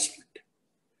more investment.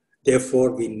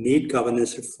 Therefore, we need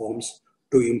governance reforms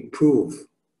to improve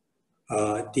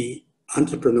the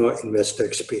entrepreneur-investor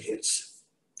experience.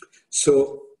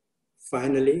 So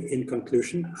finally, in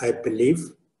conclusion, I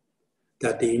believe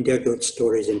that the India growth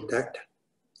story is intact.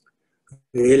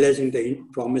 Realizing the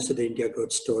promise of the India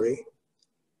growth story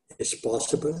is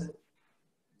possible,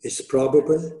 is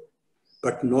probable,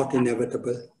 but not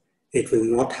inevitable. It will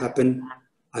not happen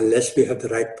unless we have the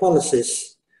right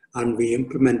policies and we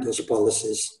implement those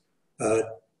policies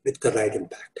with the right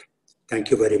impact.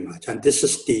 Thank you very much. And this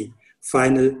is the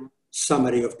final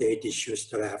summary of the 8 issues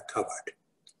that I have covered.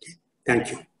 Okay.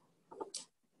 Thank you.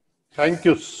 Thank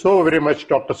you so very much,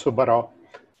 Dr. Subbarao.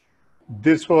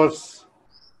 This was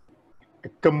a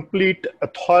complete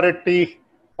authority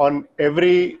on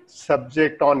every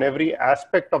subject, on every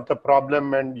aspect of the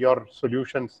problem and your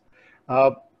solutions.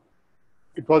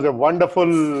 It was a wonderful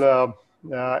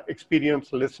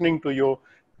experience listening to you.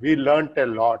 We learned a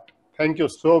lot. Thank you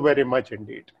so very much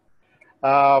indeed.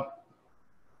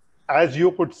 As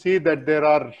you could see that there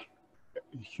are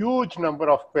huge number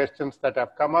of questions that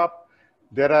have come up.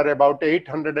 There are about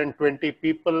 820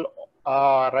 people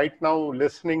right now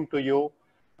listening to you.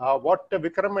 What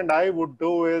Vikram and I would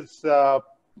do is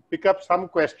pick up some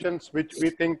questions which we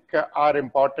think are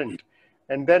important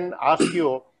and then ask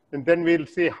you, and then we'll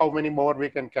see how many more we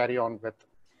can carry on with.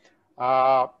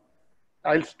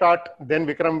 I'll start, then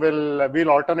Vikram will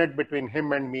alternate between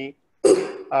him and me.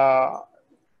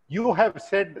 You have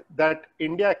said that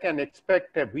India can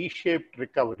expect a V-shaped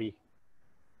recovery.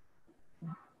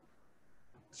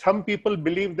 Some people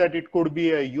believe that it could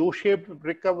be a U-shaped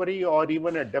recovery or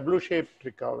even a W-shaped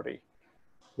recovery.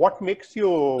 What makes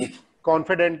you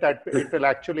confident that it will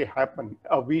actually happen,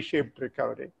 a V-shaped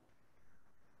recovery?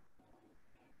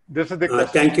 This is the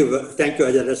question. Thank you,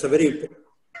 Ajay.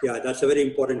 That's a very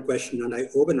important question, and I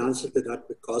owe an answer to that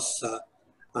because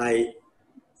I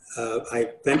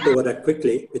went over that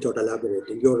quickly without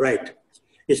elaborating. You're right.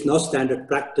 It's not standard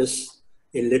practice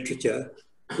in literature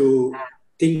to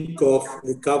think of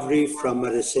recovery from a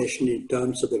recession in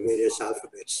terms of the various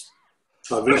alphabets.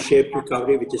 A V-shaped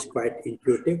recovery, which is quite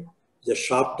intuitive, is a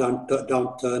sharp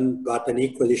downturn, but an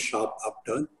equally sharp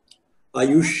upturn. A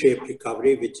U-shaped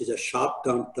recovery, which is a sharp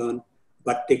downturn,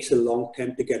 but takes a long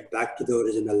time to get back to the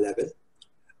original level.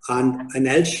 And an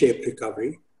L-shaped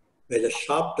recovery, where a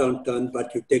sharp downturn,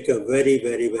 but you take a very,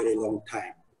 very, very long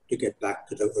time to get back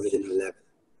to the original level.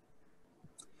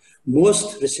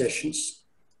 Most recessions,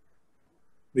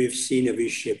 we've seen a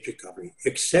V-shaped recovery,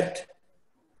 except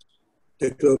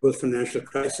the global financial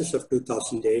crisis of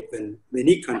 2008, when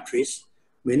many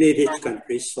rich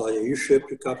countries saw a U-shaped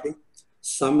recovery.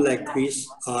 Some like Greece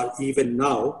are even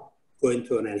now going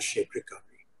through an L-shaped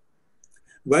recovery.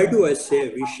 Why do I say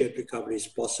a V-shaped recovery is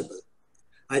possible?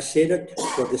 I say that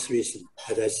for this reason,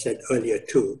 as I said earlier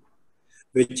too,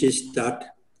 which is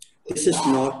that this is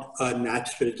not a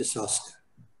natural disaster.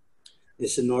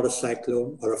 This is not a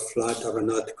cyclone or a flood or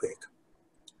an earthquake.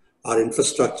 Our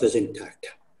infrastructure is intact.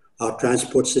 Our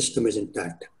transport system is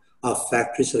intact. Our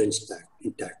factories are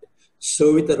intact.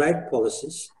 So with the right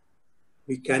policies,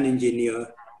 we can engineer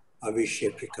a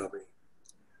V-shaped recovery.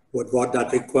 But what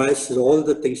that requires is all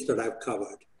the things that I've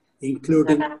covered,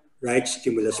 including right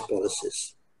stimulus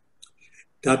policies.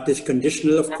 That is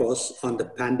conditional, of course, on the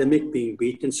pandemic being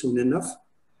beaten soon enough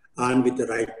and with the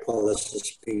right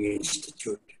policies being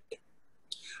instituted.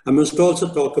 I must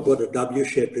also talk about a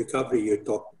W-shaped recovery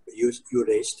you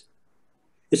raised.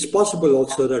 It's possible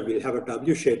also that we'll have a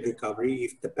W-shaped recovery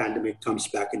if the pandemic comes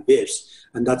back in waves.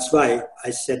 And that's why I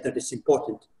said that it's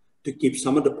important to keep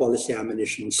some of the policy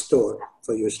ammunition in store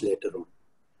for use later on.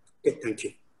 Okay, thank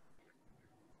you.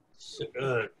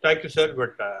 Thank you, sir.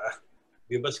 But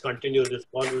we must continue this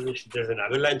conversation. There's an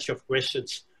avalanche of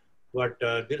questions. But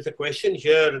there's a question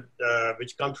here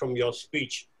which comes from your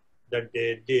speech that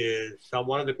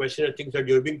one of the questioners thinks that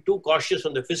you're being too cautious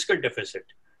on the fiscal deficit.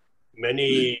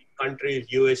 Many countries,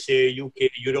 USA, UK,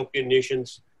 European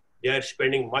nations, they are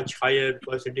spending much higher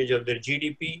percentage of their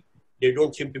GDP. They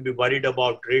don't seem to be worried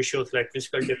about ratios like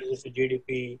fiscal deficit to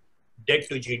GDP, debt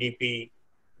to GDP.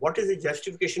 What is the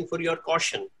justification for your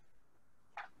caution?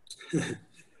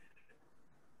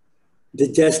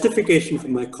 The justification for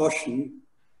my caution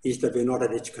is that we're not a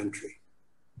rich country.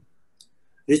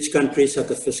 Rich countries have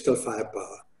the fiscal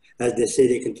firepower. As they say,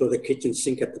 they can throw the kitchen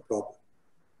sink at the problem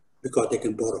because they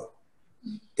can borrow.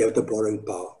 They have the borrowing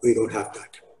power. We don't have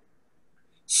that.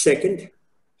 Second,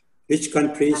 rich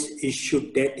countries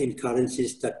issue debt in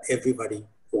currencies that everybody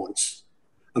wants.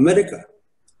 America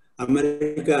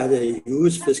has a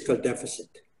huge fiscal deficit,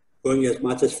 going as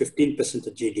much as 15%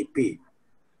 of GDP.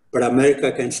 But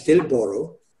America can still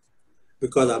borrow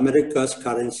because America's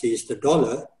currency is the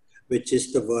dollar, which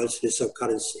is the world's reserve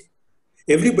currency.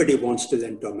 Everybody wants to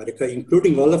lend to America,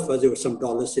 including all of us who have some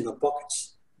dollars in our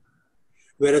pockets.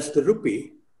 Whereas the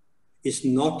rupee is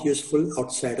not useful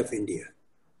outside of India.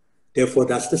 Therefore,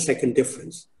 that's the second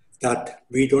difference, that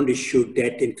we don't issue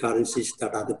debt in currencies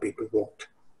that other people want.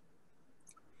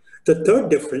 The third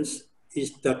difference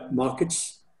is that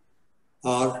markets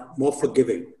are more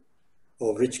forgiving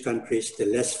of rich countries, they're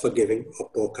less forgiving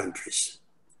of poor countries.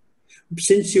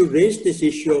 Since you raised this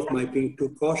issue of my being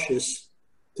too cautious,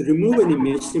 to remove any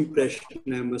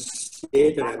misimpression, I must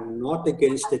say that I'm not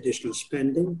against additional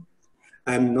spending.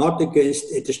 I'm not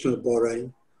against additional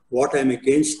borrowing. What I'm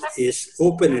against is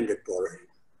open-ended borrowing.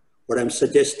 What I'm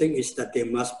suggesting is that there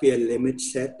must be a limit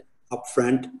set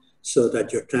upfront so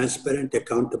that you're transparent,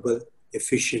 accountable,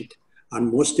 efficient, and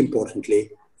most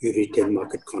importantly, you retain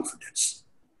market confidence.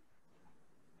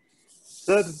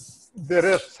 Sir,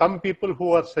 there are some people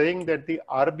who are saying that the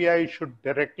RBI should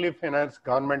directly finance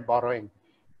government borrowing.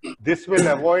 This will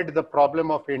avoid the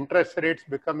problem of interest rates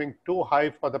becoming too high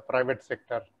for the private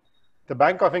sector. The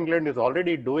Bank of England is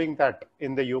already doing that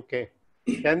in the UK.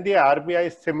 Can the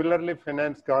RBI similarly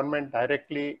finance government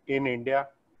directly in India?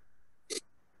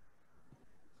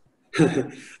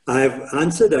 I've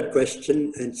answered that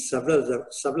question in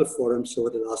several forums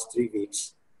over the last 3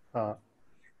 weeks.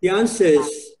 The answer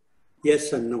is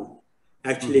yes and no.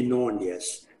 Actually, no and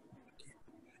yes.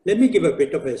 Let me give a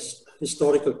bit of a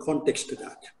historical context to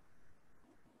that.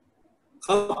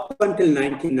 Up until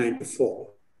 1994,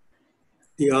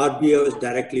 the RBI was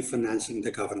directly financing the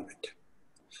government.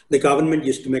 The government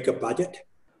used to make a budget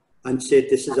and say,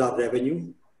 this is our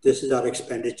revenue, this is our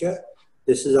expenditure,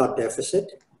 this is our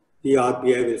deficit. The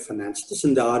RBI will finance this,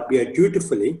 and the RBI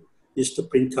dutifully used to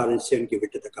print currency and give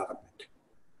it to the government.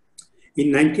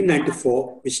 In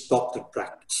 1994, we stopped that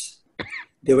practice.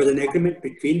 There was an agreement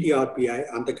between the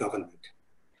RBI and the government,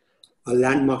 a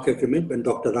landmark agreement when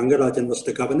Dr. Rangarajan was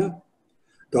the governor,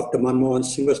 Dr. Manmohan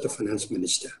Singh was the finance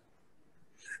minister.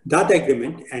 That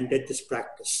agreement ended this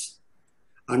practice.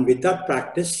 And with that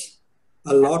practice,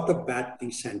 a lot of bad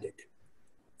things ended.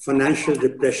 Financial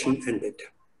repression ended.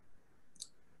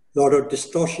 A lot of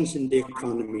distortions in the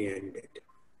economy ended.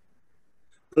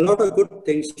 A lot of good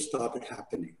things started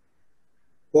happening.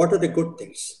 What are the good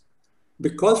things?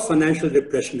 Because financial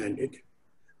repression ended,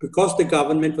 because the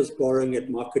government was borrowing at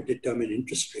market-determined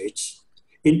interest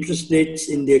rates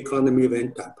in the economy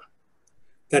went up.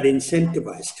 That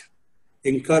incentivized,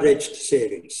 encouraged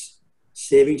savings.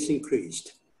 Savings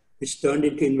increased, which turned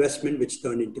into investment, which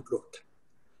turned into growth.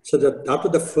 So that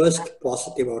was the first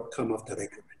positive outcome of that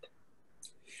agreement.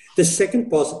 The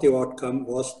second positive outcome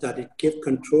was that it gave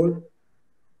control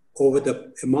over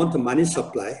the amount of money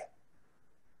supply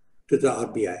to the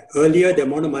RBI. Earlier, the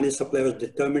amount of money supply was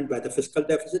determined by the fiscal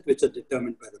deficit, which was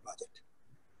determined by the budget.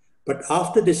 But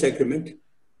after this agreement,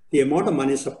 the amount of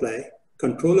money supply,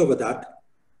 control over that,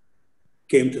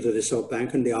 came to the Reserve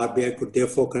Bank, and the RBI could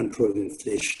therefore control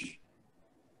inflation.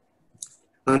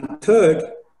 And third,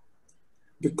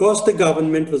 because the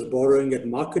government was borrowing at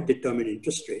market-determined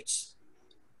interest rates,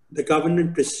 the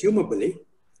government presumably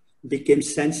became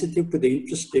sensitive to the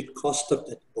interest rate cost of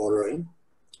that borrowing,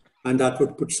 and that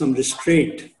would put some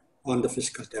restraint on the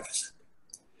fiscal deficit.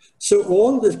 So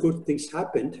all these good things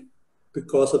happened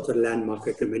because of the landmark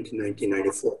agreement in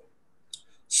 1994.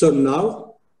 So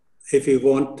now, if we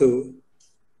want to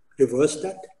reverse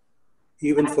that,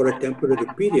 even for a temporary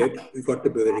period, we've got to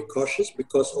be very cautious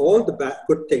because all the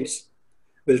good things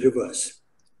will reverse.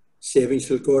 Savings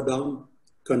will go down,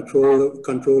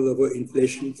 control over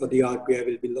inflation for the RBI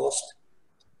will be lost.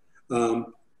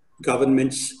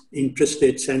 Government's interest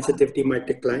rate sensitivity might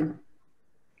decline.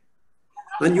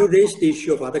 And you raised the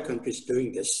issue of other countries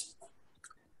doing this.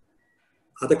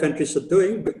 Other countries are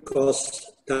doing because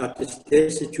that is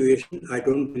their situation. I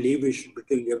don't believe we should be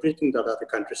doing everything that other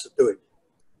countries are doing.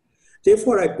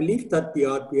 Therefore, I believe that the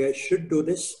RBI should do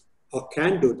this or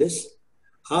can do this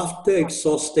after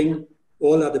exhausting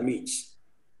all other means.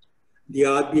 The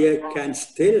RBI can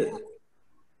still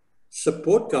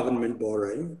support government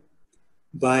borrowing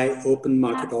by open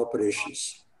market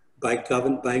operations, by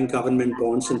buying government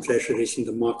bonds and treasuries in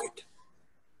the market,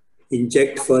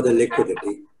 inject further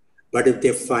liquidity. But if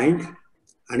they find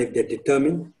and if they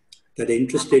determine that the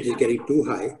interest rate is getting too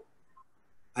high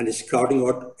and is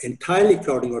entirely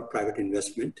crowding out private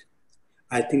investment,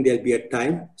 I think there'll be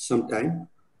some time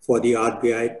for the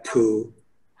RBI to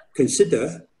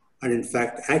consider and in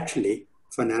fact actually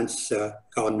finance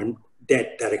government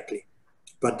debt directly.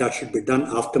 But that should be done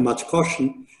after much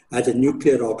caution as a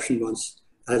nuclear option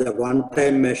as a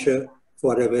one-time measure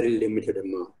for a very limited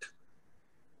amount.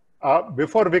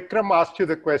 Before Vikram asks you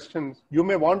the questions, you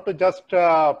may want to just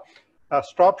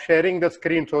stop sharing the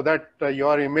screen so that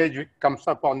your image comes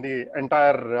up on the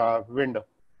entire window.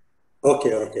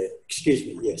 Okay. Excuse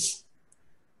me, yes.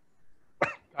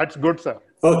 That's good, sir.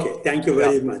 Okay, thank you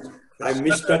very much. I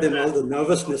missed that in all the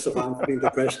nervousness of answering the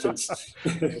questions.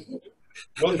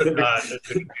 No,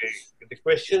 the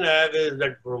question I have is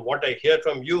that from what I hear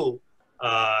from you,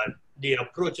 the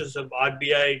approaches of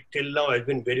RBI till now has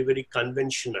been very, very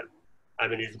conventional. I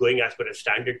mean, it's going as per a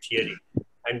standard theory.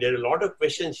 And there are a lot of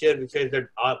questions here which says that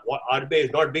RBI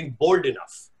is not being bold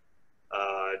enough.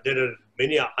 There are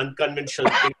many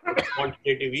unconventional things,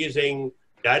 quantitative easing,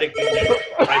 direct investment,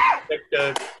 private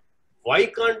sector. why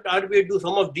can't RBI do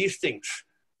some of these things?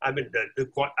 I mean,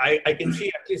 I can see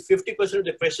at least 50% of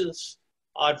the questions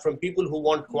are from people who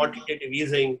want quantitative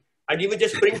easing and even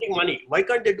just printing money. Why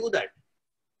can't they do that?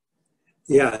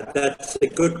 Yeah, that's a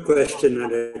good question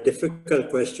and a difficult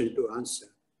question to answer,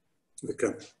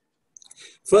 Vikram.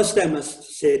 First, I must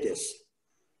say this,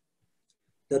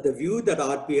 that the view that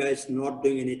RBI is not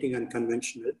doing anything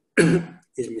unconventional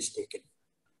is mistaken.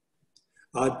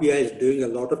 RBI is doing a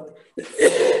lot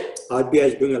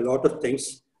of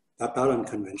things that are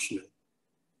unconventional.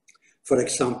 For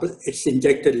example, it's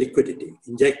injected liquidity.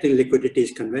 Injecting liquidity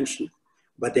is conventional,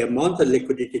 but the amount of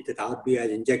liquidity that RBI has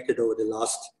injected over the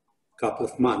last couple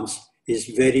of months is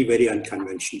very, very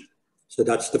unconventional. So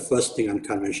that's the first thing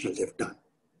unconventional they've done.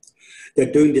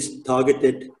 They're doing this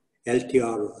targeted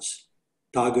LTROs,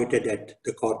 targeted at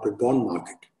the corporate bond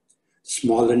market,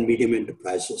 small and medium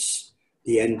enterprises,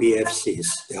 the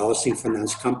NBFCs, the housing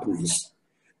finance companies.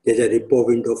 There's a repo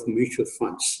window for mutual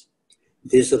funds.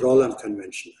 These are all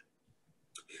unconventional.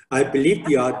 I believe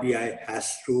the RBI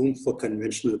has room for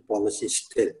conventional policy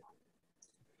still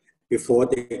before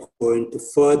they go into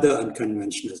further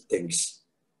unconventional things.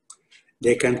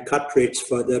 They can cut rates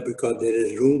further because there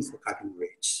is room for cutting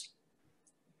rates.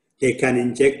 They can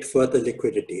inject further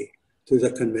liquidity through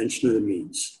the conventional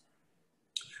means.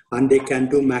 And they can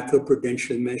do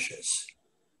macroprudential measures.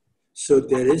 So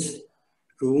there is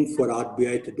room for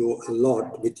RBI to do a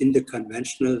lot within the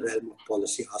conventional realm of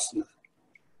policy arsenal.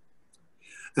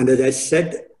 And as I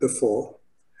said before,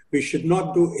 we should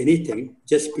not do anything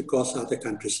just because other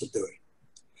countries are doing.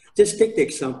 Just take the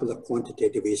example of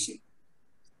quantitative easing.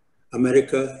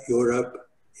 America, Europe,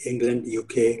 England,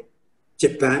 UK,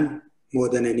 Japan, more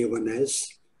than anyone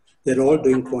else, they're all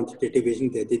doing quantitative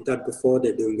easing. They did that before,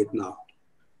 they're doing it now.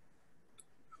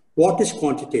 What is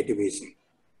quantitative easing?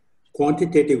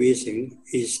 Quantitative easing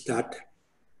is that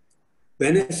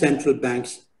when a central bank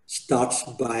starts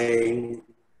buying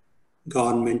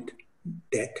government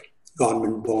debt,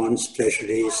 government bonds,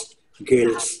 treasuries,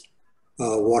 gilts,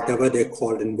 whatever they're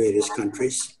called in various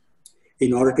countries,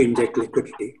 in order to inject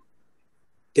liquidity,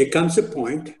 there comes a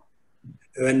point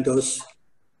when those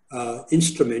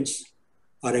instruments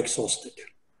are exhausted.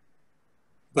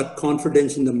 But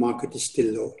confidence in the market is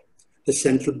still low. The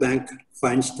central bank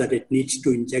finds that it needs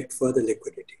to inject further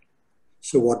liquidity.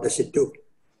 So what does it do?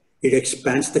 It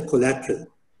expands the collateral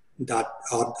that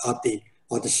are the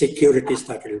securities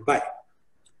that it will buy.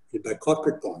 It will buy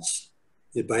corporate bonds.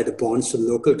 It will buy the bonds of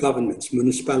local governments,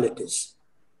 municipalities.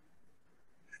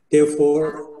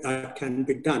 Therefore, that can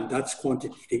be done. That's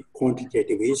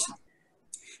quantitative easing.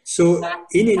 So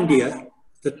in India,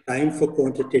 the time for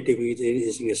quantitative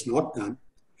easing is not done.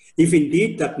 If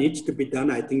indeed that needs to be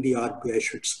done, I think the RBI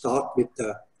should start with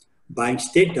buying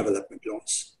state development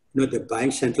loans. You know, they're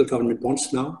buying central government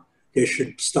bonds now. They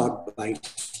should start buying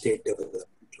state development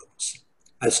loans.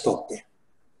 I'll stop there.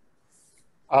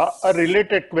 A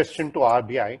related question to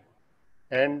RBI,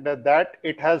 and that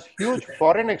it has huge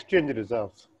foreign exchange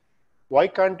reserves. Why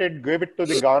can't it give it to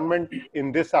the government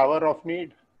in this hour of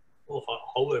need? Oh,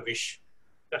 how I wish.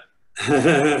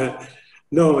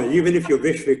 No, even if you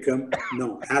wish, Vikram,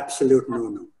 no, absolute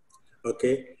no.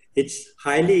 Okay, it's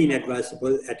highly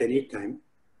inadvisable at any time,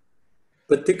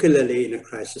 particularly in a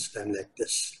crisis time like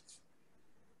this.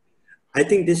 I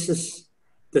think this is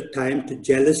the time to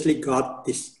jealously guard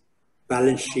this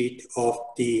balance sheet of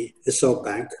the Reserve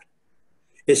Bank,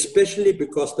 especially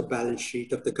because the balance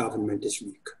sheet of the government is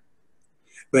weak.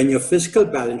 When your fiscal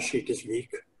balance sheet is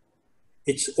weak,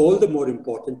 it's all the more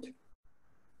important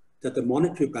that the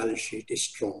monetary balance sheet is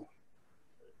strong.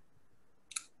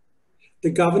 The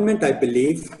government, I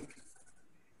believe,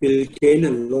 will gain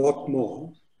a lot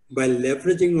more by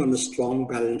leveraging on the strong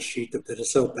balance sheet of the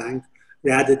Reserve Bank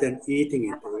rather than eating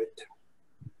into it.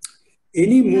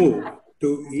 Any move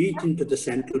to eat into the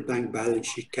central bank balance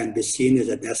sheet can be seen as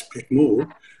a desperate move,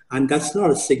 and that's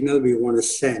not a signal we want to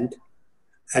send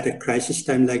at a crisis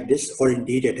time like this, or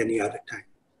indeed at any other time.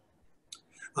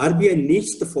 RBI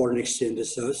needs the foreign exchange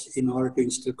reserves in order to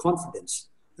instill confidence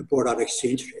about our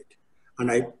exchange rate. And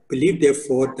I believe,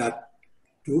 therefore, that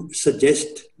to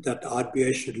suggest that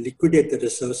RBI should liquidate the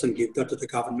reserves and give that to the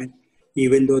government,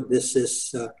 even though this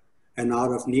is an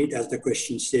hour of need, as the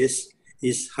question says,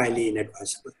 is highly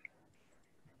inadvisable.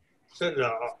 Sir,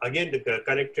 again,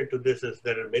 connected to this is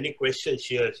there are many questions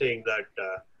here saying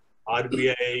that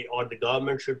RBI or the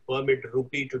government should permit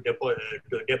rupee to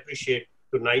depreciate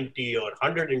to 90 or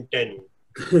 110.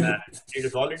 It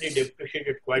has already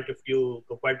depreciated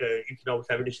it's now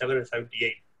 77 and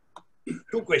 78.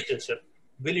 Two questions, sir.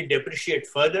 Will it depreciate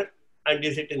further? And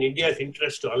is it in India's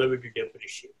interest to allow it to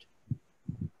depreciate?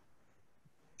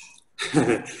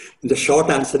 The short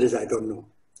answer is I don't know.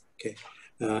 Okay.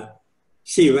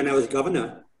 See, when I was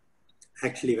governor,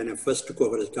 actually, when I first took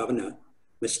over as governor,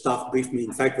 my staff briefed me.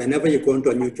 In fact, whenever you go into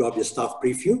a new job, your staff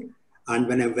brief you. And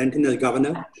when I went in as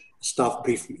governor, staff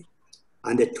briefed me.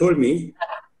 And they told me,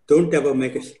 don't ever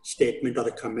make a statement or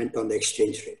a comment on the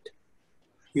exchange rate.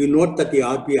 You note that the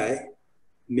RBI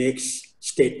makes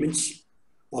statements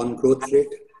on growth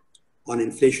rate, on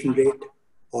inflation rate,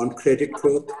 on credit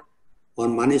growth,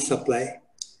 on money supply.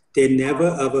 They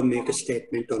never ever make a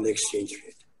statement on the exchange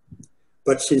rate.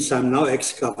 But since I'm now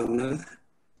ex-governor,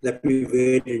 let me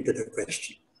wade into the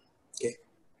question. Okay.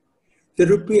 The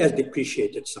rupee has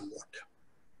depreciated somewhat.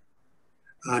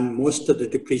 And most of the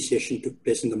depreciation took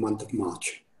place in the month of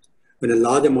March, when a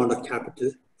large amount of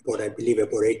capital, I believe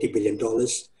about $80 billion,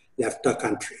 left our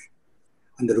country,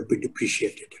 and the rupee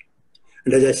depreciated.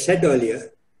 And as I said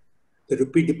earlier, the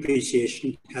rupee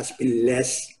depreciation has been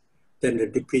less than the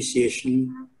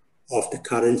depreciation of the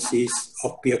currencies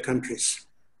of peer countries,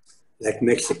 like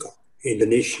Mexico,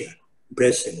 Indonesia,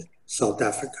 Brazil, South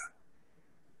Africa.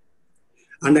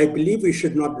 And I believe we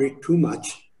should not read too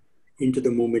much into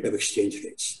the movement of exchange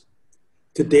rates.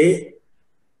 Today,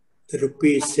 the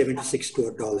rupee is 76 to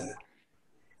a dollar.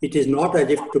 It is not as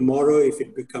if tomorrow, if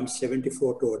it becomes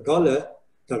 74 to a dollar,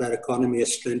 that our economy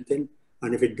has strengthened,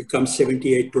 and if it becomes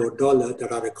 78 to a dollar,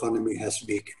 that our economy has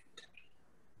weakened.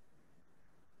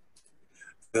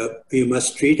 We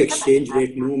must treat exchange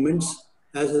rate movements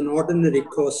as an ordinary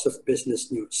course of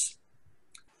business news.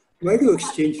 Why do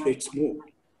exchange rates move?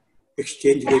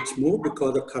 Exchange rates move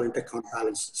because of current account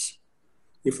balances.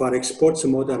 If our exports are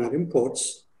more than our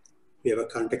imports, we have a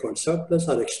current account surplus,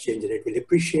 our exchange rate will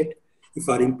appreciate. If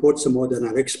our imports are more than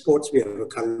our exports, we have a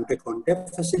current account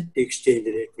deficit, the exchange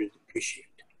rate will depreciate.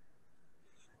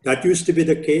 That used to be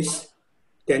the case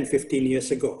 10, 15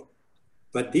 years ago.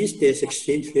 But these days,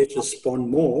 exchange rates respond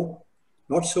more,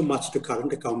 not so much to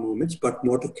current account movements, but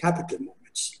more to capital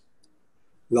movements.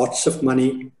 Lots of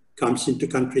money comes into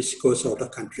countries, goes out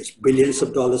of countries. Billions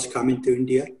of dollars come into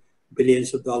India,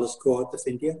 billions of dollars go out of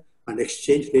India, and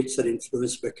exchange rates are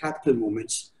influenced by capital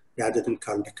movements rather than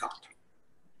current account.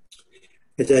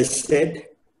 As I said,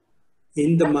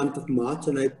 in the month of March,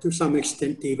 and to some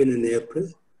extent even in April,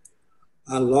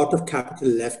 a lot of capital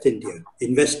left India.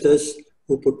 Investors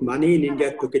who put money in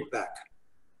India took it back.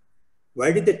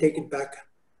 Why did they take it back?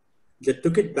 They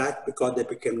took it back because they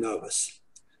became nervous.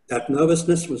 That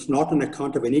nervousness was not on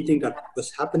account of anything that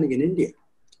was happening in India.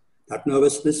 That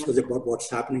nervousness was about what's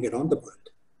happening around the world.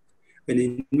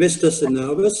 When investors are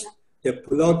nervous, they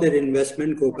pull out their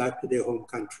investment, go back to their home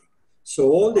country.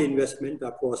 So all the investment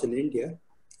that was in India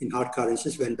in hard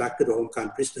currencies went back to the home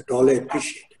countries. The dollar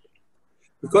appreciated.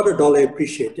 Because the dollar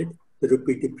appreciated, the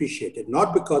rupee depreciated,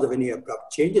 not because of any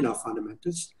abrupt change in our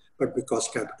fundamentals, but because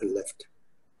capital left.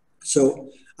 So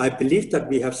I believe that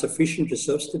we have sufficient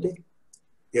reserves today.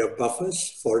 We have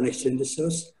buffers, foreign exchange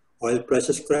reserves. Oil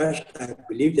prices crashed. I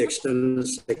believe the external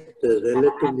sector is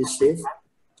relatively safe.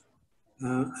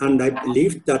 And I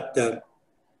believe that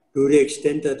to the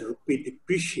extent that the rupee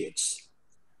depreciates,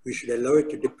 we should allow it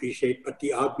to depreciate, but the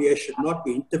RBI should not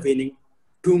be intervening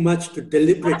too much to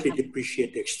deliberately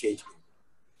depreciate the exchange rate.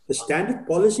 The standard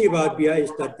policy of RBI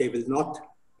is that they will not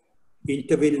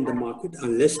intervene in the market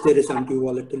unless there is undue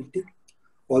volatility.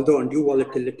 Although undue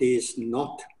volatility is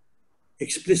not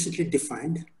explicitly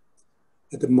defined,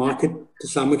 the market to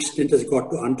some extent has got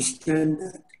to understand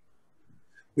that.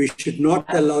 We should not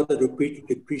allow the rupee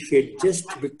to depreciate just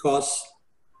because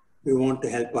we want to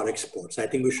help our exports. I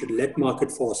think we should let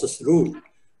market forces rule,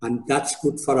 and that's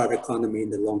good for our economy in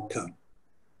the long term.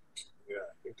 Yeah,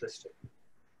 interesting.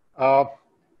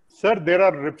 Sir, there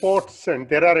are reports, and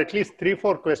there are at least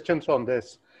 3-4 questions on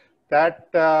this,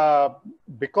 that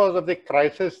because of the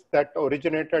crisis that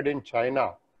originated in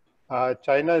China,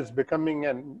 China is becoming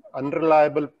an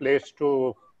unreliable place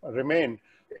to remain.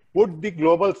 Would the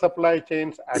global supply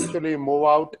chains actually move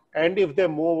out? And if they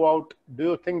move out, do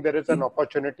you think there is an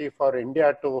opportunity for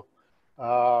India to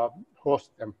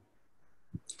host them?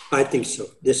 I think so.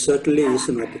 There certainly is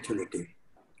an opportunity.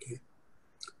 Okay.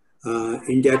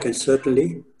 India can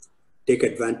certainly take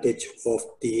advantage of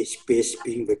the space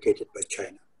being vacated by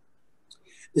China.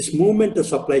 This movement of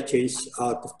supply chains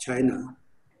out of China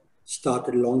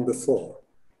started long before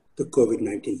the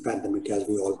COVID-19 pandemic, as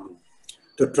we all know.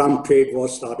 The Trump trade war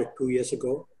started 2 years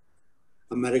ago.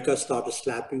 America started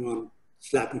slapping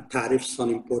tariffs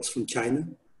on imports from China.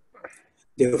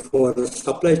 Therefore, the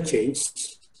supply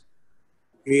chains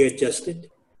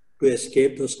readjusted to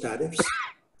escape those tariffs,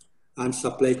 and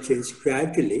supply chains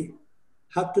gradually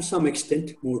have to some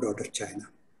extent moved out of China.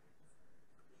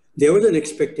 There was an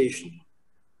expectation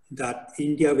that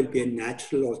India will be a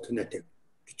natural alternative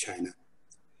to China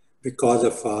because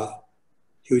of our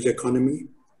huge economy,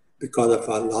 because of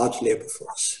our large labor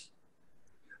force.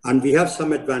 And we have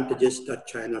some advantages that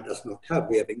China does not have.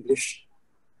 We have English,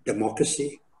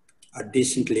 democracy, a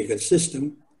decent legal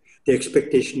system. The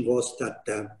expectation was that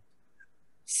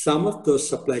some of those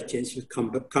supply chains will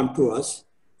come to us,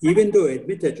 even though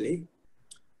admittedly,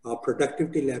 our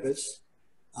productivity levels,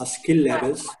 our skill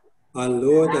levels are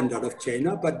lower than that of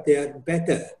China, but they are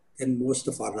better than most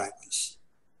of our rivals.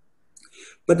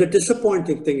 But the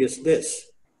disappointing thing is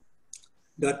this,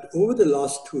 that over the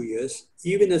last 2 years,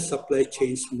 even as supply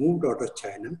chains moved out of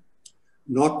China,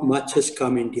 not much has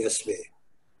come India's way.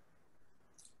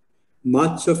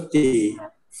 Much of the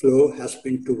flow has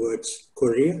been towards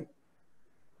Korea,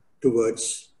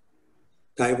 towards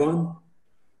Taiwan,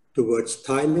 towards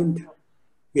Thailand,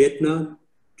 Vietnam,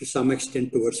 to some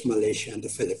extent towards Malaysia and the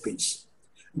Philippines.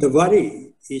 The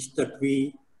worry is that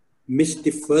we missed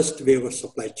the first wave of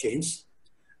supply chains,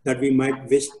 that we might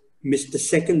miss the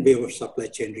second wave of supply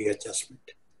chain readjustment.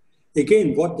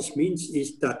 Again, what this means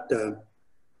is that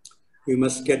we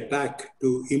must get back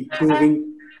to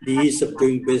improving the ease of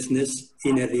doing business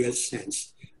in a real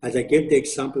sense. As I gave the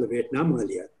example of Vietnam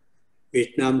earlier,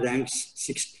 Vietnam ranks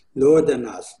lower than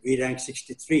us. We rank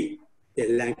 63.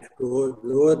 They rank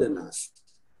lower than us.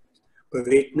 But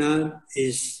Vietnam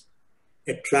is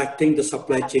attracting the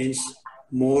supply chains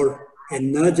more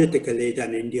energetically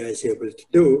than India is able to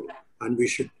do, and we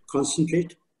should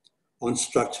concentrate on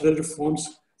structural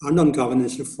reforms and on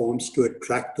governance reforms to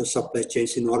attract the supply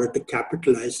chains in order to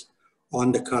capitalize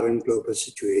on the current global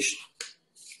situation.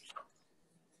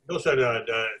 No, sir,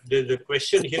 the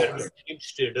question here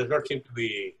does not seem to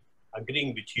be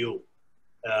agreeing with you.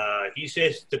 He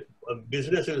says that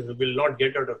businesses will not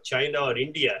get out of China or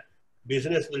India.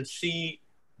 Business will see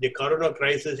the corona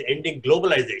crisis ending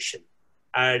globalization,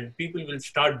 and people will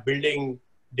start building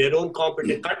their own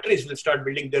competence. Countries will start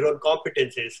building their own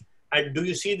competences. And do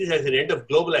you see this as an end of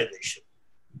globalization?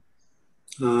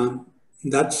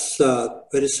 That's a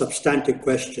very substantive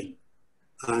question.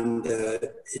 And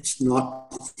it's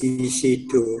not easy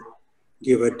to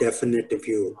give a definitive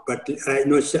view. But I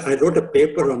wrote a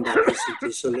paper on that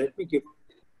recently, so let me give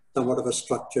somewhat of a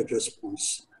structured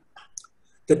response.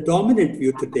 The dominant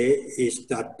view today is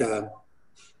that the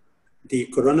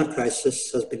corona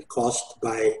crisis has been caused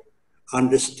by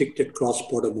unrestricted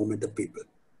cross-border movement of people.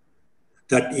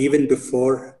 That even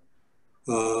before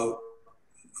it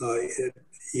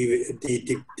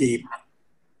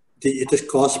is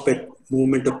caused by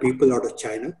movement of people out of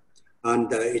China,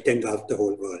 and it engulfed the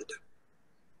whole world.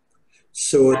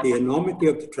 So the enormity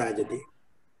of the tragedy,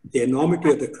 the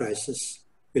enormity of the crisis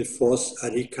will force a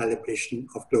recalibration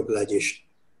of globalization.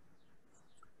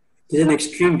 There's an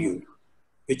extreme view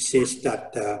which says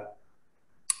that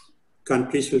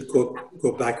countries will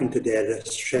go back into their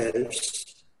shells,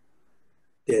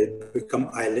 they'll become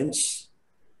islands,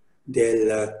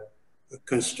 they'll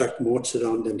construct moats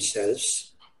around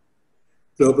themselves.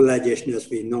 Globalization, as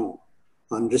we know,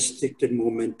 unrestricted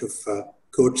movement of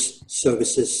goods,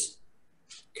 services,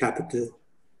 capital,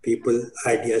 people,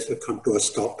 ideas will come to a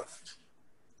stop.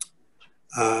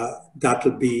 That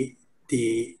will be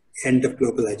the end of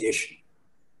globalization.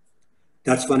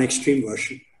 That's one extreme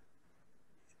version.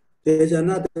 There's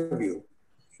another view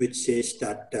which says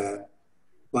that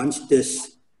once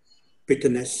this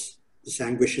bitterness, this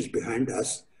anguish is behind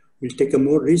us, we'll take a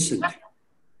more recent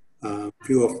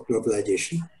view of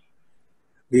globalization.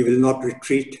 We will not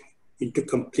retreat into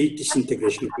complete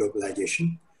disintegration of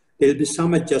globalization. There will be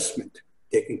some adjustment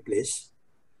taking place.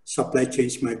 Supply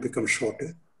chains might become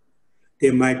shorter.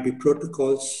 There might be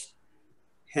protocols,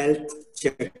 health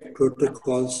check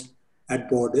protocols at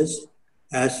borders,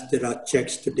 as there are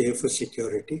checks today for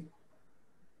security.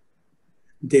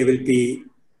 There will be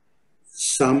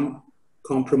some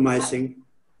compromising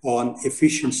on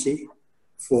efficiency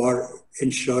for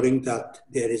ensuring that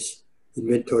there is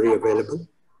inventory available.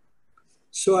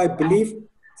 So I believe,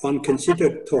 on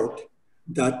considered thought,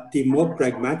 that the more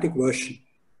pragmatic version,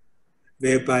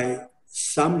 whereby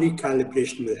some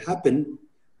recalibration will happen,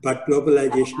 but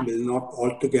globalization will not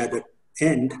altogether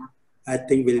end, I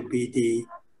think will be the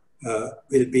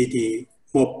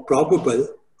more probable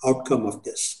outcome of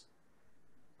this.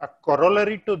 A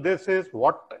corollary to this is,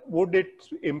 what would its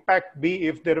impact be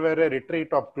if there were a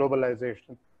retreat of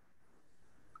globalization?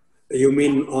 You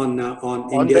mean on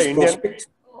India's prospects?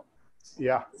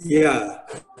 Yeah. Yeah.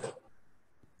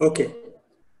 Okay.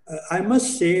 I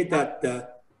must say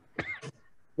that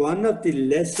one of the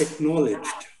less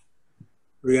acknowledged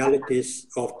realities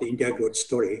of the India growth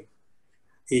story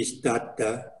is that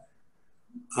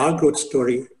our growth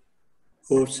story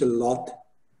owes a lot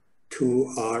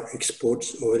to our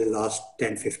exports over the last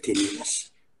 10, 15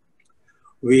 years.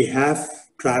 We have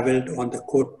traveled on the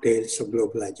coattails of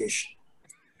globalization.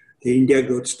 The India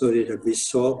growth story that we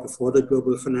saw before the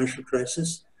global financial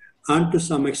crisis, and to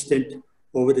some extent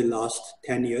over the last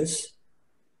 10 years,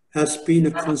 has been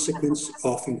a consequence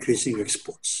of increasing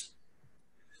exports.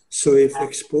 So if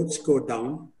exports go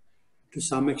down, to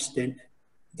some extent,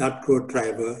 that growth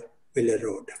driver will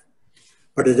erode.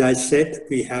 But as I said,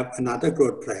 we have another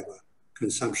growth driver,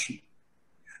 consumption.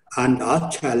 And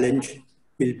our challenge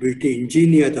will be to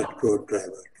engineer that growth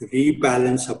driver, to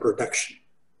rebalance our production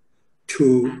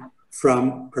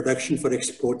from production for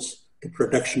exports to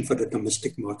production for the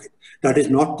domestic market. That is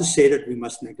not to say that we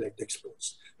must neglect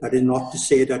exports. That is not to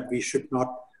say that we should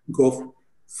not go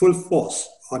full force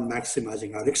on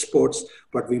maximizing our exports,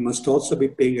 but we must also be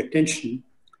paying attention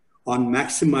on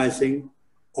maximizing,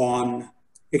 on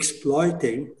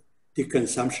exploiting the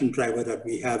consumption driver that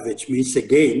we have, which means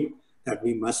again that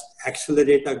we must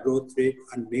accelerate our growth rate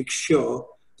and make sure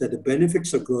that the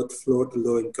benefits of growth flow to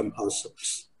low-income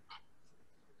households.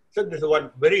 So there's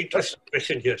one very interesting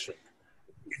question here, sir.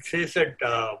 It says that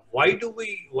why do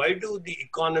the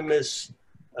economists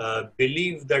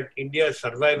believe that India's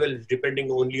survival is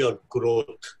depending only on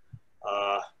growth?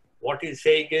 What he's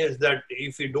saying is that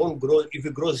if we grow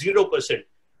 0%,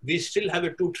 we still have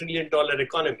a $2 trillion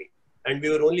economy, and we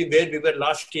were only where we were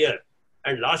last year.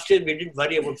 And last year we didn't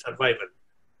worry about survival.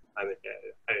 I mean,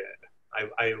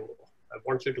 I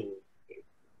want you to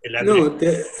elaborate.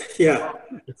 No,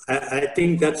 I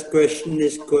think that question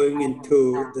is going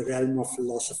into the realm of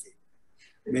philosophy.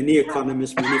 Many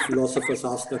economists, many philosophers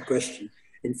ask that question.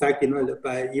 In fact,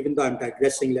 even though I'm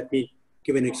digressing, let me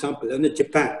give an example. In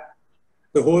Japan,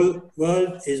 the whole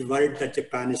world is worried that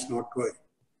Japan is not growing,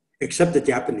 except the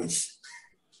Japanese.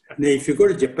 Now, if you go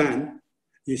to Japan,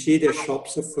 you see their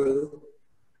shops are full,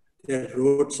 their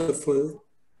roads are full,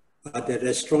 their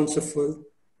restaurants are full.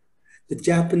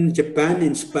 Japan,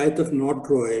 in spite of not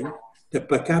growing, the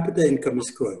per capita income is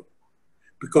growing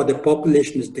because the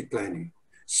population is declining.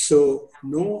 So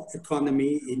no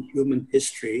economy in human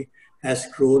history has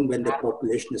grown when the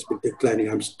population has been declining.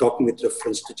 I'm talking with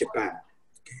reference to Japan.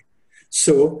 Okay.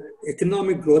 So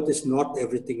economic growth is not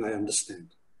everything, I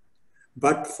understand.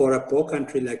 But for a poor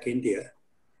country like India,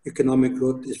 economic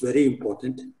growth is very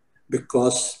important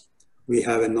because we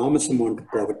have enormous amount of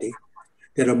poverty.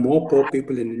 There are more poor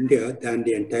people in India than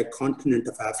the entire continent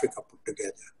of Africa put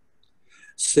together.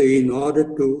 So in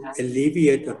order to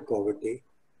alleviate that poverty,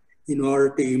 in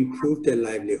order to improve their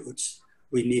livelihoods,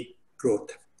 we need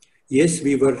growth. Yes,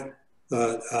 we were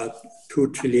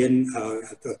 $2 trillion,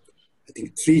 I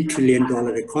think $3 trillion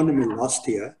economy last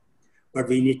year, but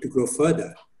we need to grow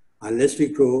further. Unless we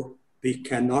grow, we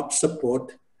cannot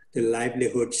support the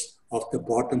livelihoods of the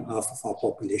bottom half of our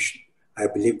population. I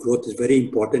believe growth is very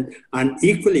important, and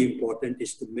equally important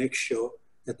is to make sure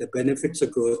that the benefits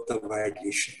of growth are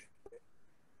widely shared.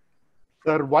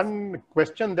 Sir, one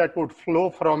question that would flow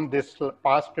from this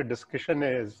past discussion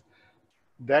is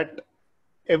that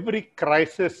every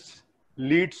crisis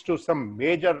leads to some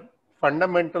major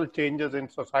fundamental changes in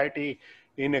society,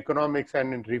 in economics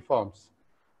and in reforms.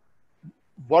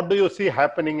 What do you see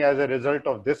happening as a result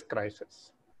of this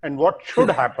crisis? And what should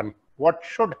happen? What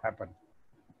should happen?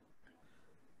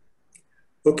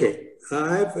 Okay,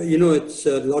 it's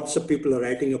lots of people are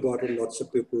writing about it, lots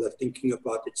of people are thinking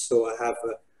about it. So I have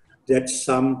read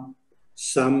some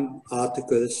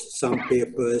articles, some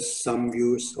papers, some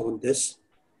views on this.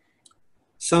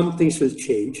 Some things will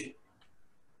change.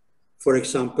 For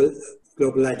example,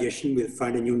 globalization will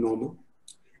find a new normal.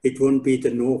 It won't be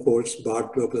the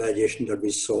no-holds-barred globalization that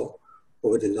we saw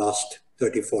over the last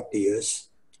 30, 40 years,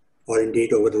 or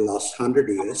indeed over the last 100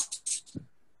 years.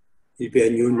 It will be a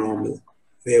new normal,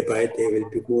 whereby there will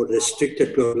be more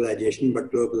restricted globalization,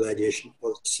 but globalization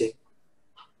also.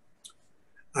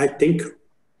 I think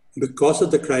because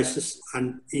of the crisis,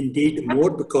 and indeed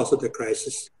more because of the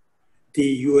crisis, the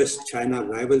US-China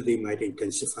rivalry might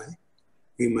intensify.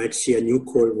 We might see a new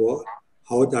Cold War.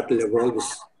 How that will evolve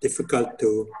is difficult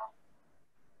to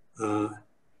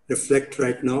reflect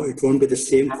right now. It won't be the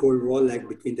same Cold War like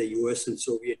between the US and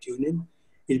Soviet Union.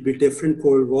 It'll be a different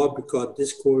Cold War because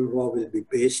this Cold War will be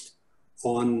based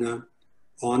on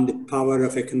the power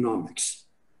of economics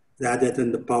rather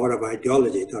than the power of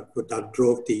ideology that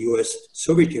drove the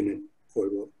US-Soviet Union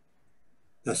Cold War.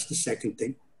 That's the second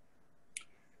thing.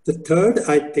 The third,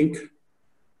 I think,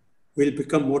 will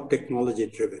become more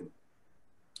technology-driven.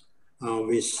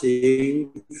 We're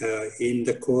seeing in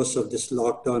the course of this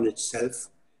lockdown itself,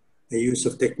 the use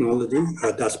of technology.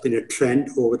 That's been a trend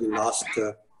over the last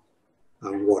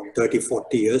what, 30,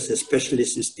 40 years, especially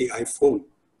since the iPhone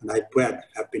and iPad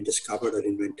have been discovered or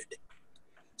invented.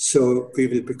 So we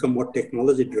will become more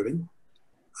technology driven,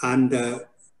 and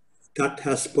that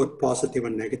has both positive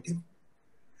and negative.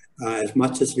 As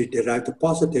much as we derive the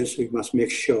positives, we must make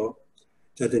sure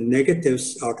that the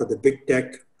negatives out of the big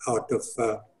tech, out of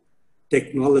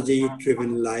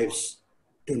technology-driven lives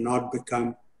do not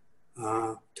become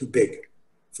too big.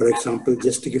 For example,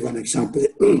 just to give an example,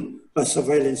 a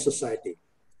surveillance society.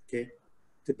 Okay,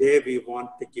 today we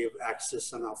want to give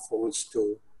access on our phones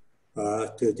to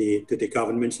the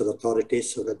governments or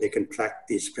authorities so that they can track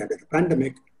the spread of the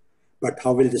pandemic. But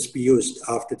how will this be used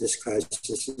after this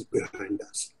crisis is behind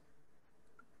us?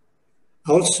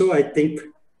 Also, I think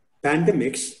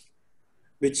pandemics,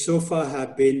 which so far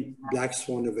have been black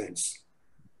swan events,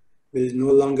 will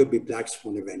no longer be black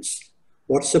swan events.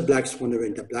 What's a black swan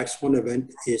event? A black swan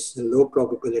event is a low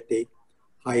probability,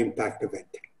 high impact event.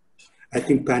 I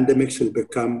think pandemics will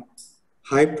become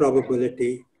high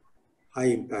probability, high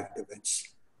impact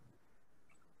events.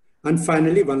 And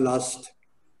finally, one last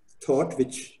thought,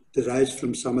 which derives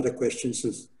from some of the questions,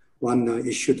 is one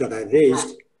issue that I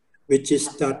raised, which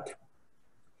is that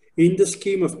in the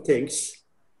scheme of things,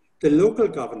 the local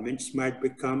governments might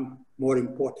become more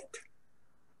important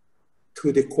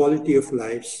to the quality of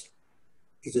lives,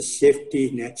 to the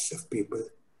safety nets of people,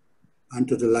 and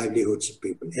to the livelihoods of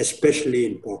people, especially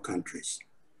in poor countries.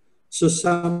 So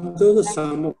those are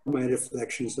some of my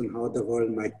reflections on how the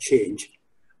world might change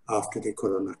after the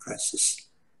corona crisis.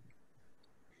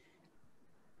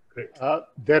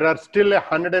 There are still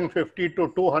 150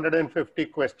 to 250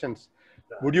 questions.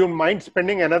 Would you mind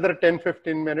spending another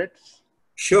 10-15 minutes?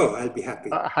 Sure, I'll be happy.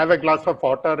 Have a glass of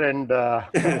water and...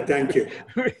 Thank you.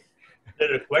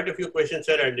 There are quite a few questions,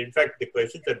 sir, and in fact, the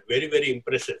questions are very, very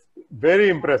impressive. Very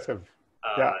impressive.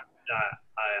 Yeah.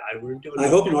 I wouldn't even... I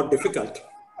hope not difficult.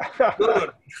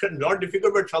 No, not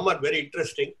difficult, but some are very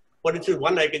interesting. For instance,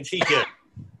 one I can see here.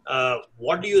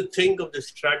 What do you think of the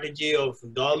strategy of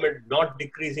government not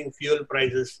decreasing fuel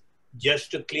prices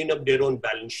just to clean up their own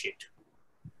balance sheet?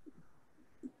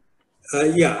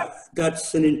 Yeah,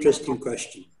 that's an interesting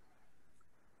question.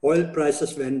 Oil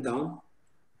prices went down,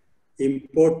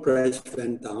 import price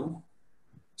went down,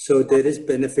 so there is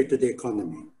benefit to the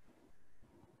economy.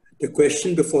 The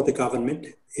question before the government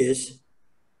is,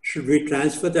 should we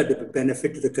transfer that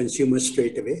benefit to the consumer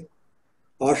straight away,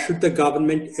 or should the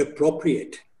government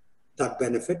appropriate that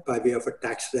benefit by way of a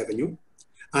tax revenue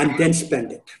and then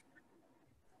spend it?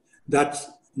 That's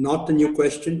not a new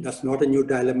question, that's not a new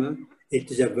dilemma. It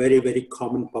is a very, very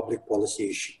common public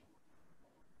policy issue.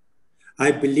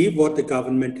 I believe what the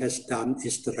government has done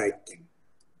is the right thing.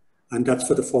 And that's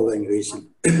for the following reason.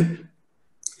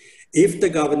 If the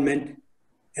government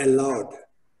allowed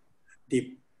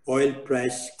the oil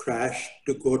price crash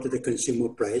to go to the consumer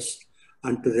price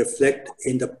and to reflect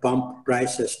in the pump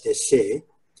price, as they say,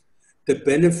 the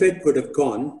benefit would have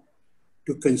gone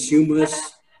to consumers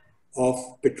of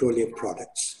petroleum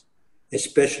products,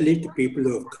 especially to people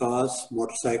who have cars,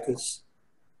 motorcycles,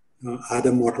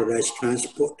 other motorized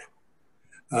transport,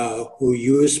 who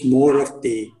use more of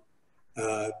the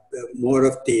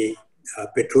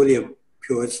petroleum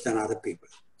fuels than other people.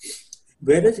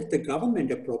 Whereas if the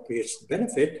government appropriates the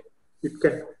benefit,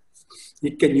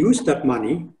 it can use that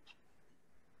money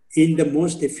in the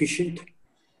most efficient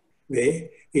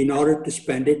way in order to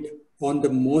spend it on the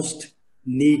most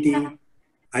needy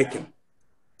item.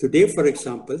 Today, for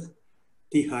example,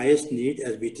 the highest need,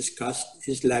 as we discussed,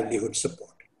 is livelihood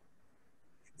support.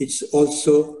 It's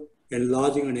also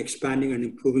enlarging and expanding and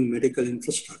improving medical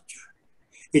infrastructure.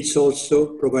 It's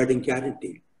also providing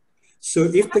guarantee. So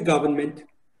if the government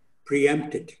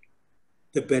preempted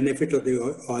the benefit of the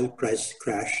oil price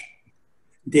crash,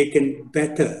 they can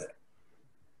better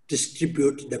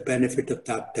distribute the benefit of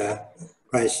that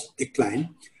price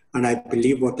decline. And I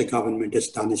believe what the government has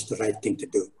done is the right thing to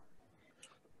do.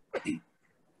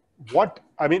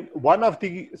 One of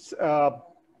the,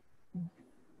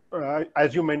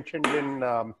 as you mentioned in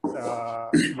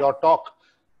your talk,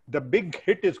 the big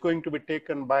hit is going to be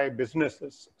taken by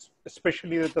businesses,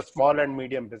 especially the small and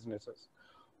medium businesses.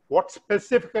 What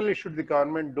specifically should the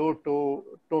government do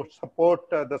to support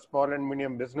the small and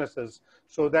medium businesses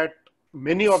so that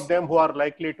many of them who are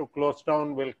likely to close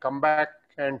down will come back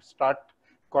and start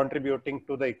contributing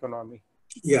to the economy?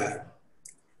 Yeah,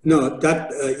 no,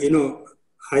 that,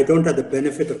 I don't have the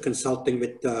benefit of consulting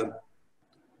with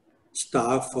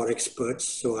staff or experts,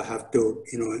 so I have to,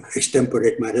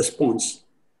 extemporate my response.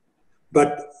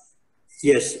 But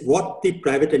yes, what the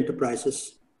private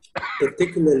enterprises,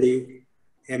 particularly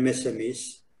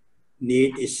MSMEs,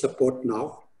 need is support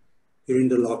now during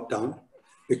the lockdown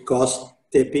because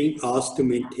they're being asked to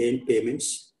maintain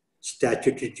payments,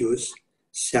 statutory dues,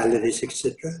 salaries,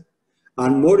 etc.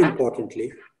 And more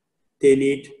importantly, they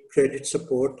need credit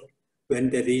support when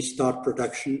they restart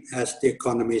production as the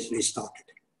economy is restarted.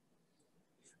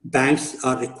 Banks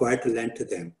are required to lend to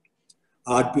them.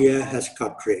 RBI has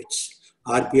cut rates.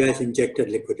 RBI has injected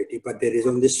liquidity, but there is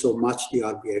only so much the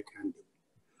RBI can do.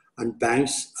 And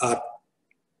banks are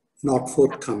not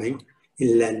forthcoming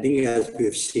in lending, as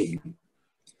we've seen.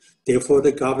 Therefore,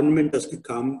 the government has to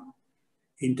come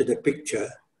into the picture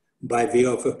by way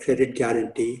of a credit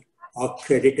guarantee or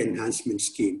credit enhancement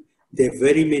scheme. There are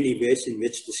very many ways in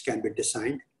which this can be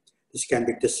designed. This can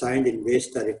be designed in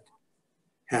ways that it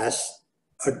has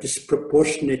a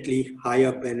disproportionately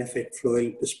higher benefit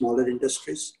flowing to smaller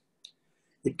industries.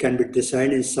 It can be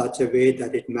designed in such a way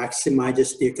that it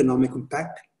maximizes the economic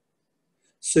impact.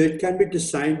 So it can be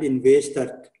designed in ways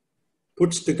that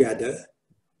puts together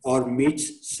or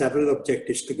meets several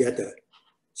objectives together.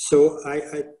 So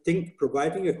I think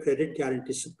providing a credit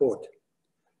guarantee support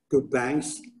to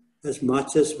banks as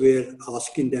much as we're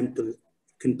asking them to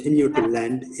continue to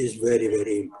lend is very,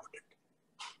 very important.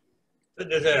 So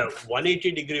there's a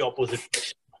 180-degree opposite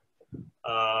question.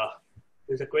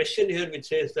 There's a question here which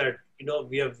says that,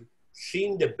 we have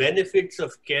seen the benefits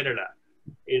of Kerala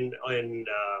in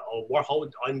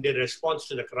their response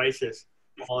to the crisis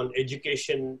on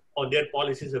education, on their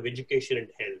policies of education and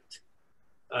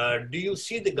health. Do you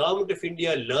see the government of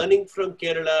India learning from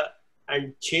Kerala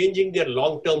and changing their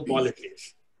long-term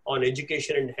policies on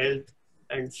education and health,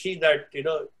 and see that,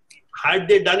 had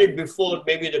they done it before,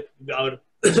 maybe our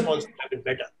response would have been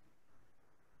better?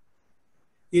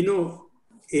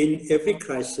 In every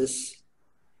crisis,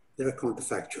 there are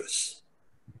counterfactuals.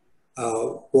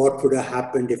 What would have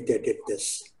happened if they did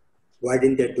this? Why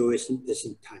didn't they do this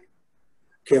in time?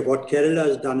 Okay, what Kerala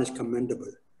has done is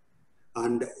commendable.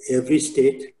 And every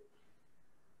state,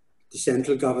 the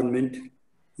central government,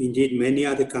 indeed many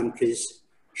other countries,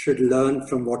 should learn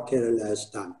from what Kerala has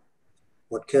done.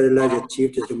 What Kerala has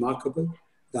achieved is remarkable.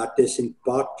 That is in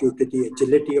part due to the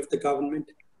agility of the government,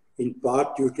 in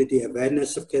part due to the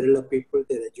awareness of Kerala people,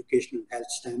 their education and health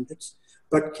standards.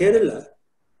 But Kerala,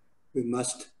 we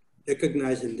must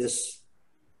recognize in this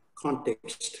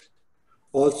context,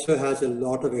 also has a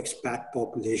lot of expat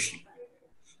population.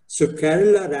 So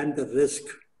Kerala ran the risk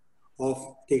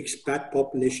of the expat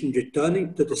population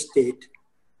returning to the state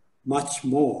much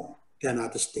more than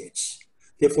other states.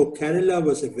 Therefore, Kerala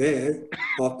was aware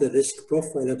of the risk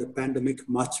profile of the pandemic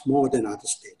much more than other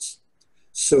states.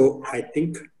 So I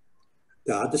think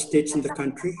the other states in the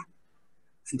country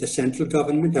and the central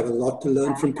government have a lot to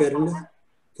learn from Kerala.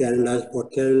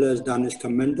 What Kerala has done is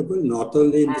commendable, not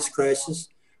only in this crisis,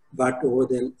 but over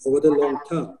the long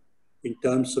term, in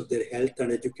terms of their health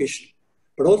and education,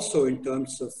 but also in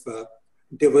terms of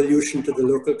devolution to the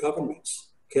local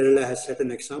governments. Kerala has set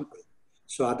an example.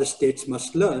 So other states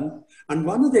must learn. And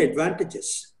one of the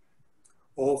advantages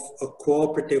of a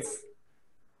cooperative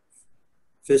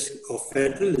of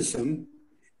federalism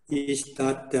is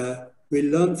that we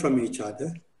learn from each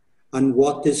other, and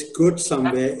what is good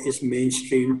somewhere is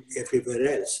mainstreamed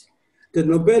everywhere else. The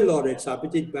Nobel laureates,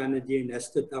 Abhijit Banerjee and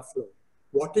Esther Duflo,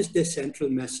 what is their central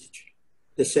message?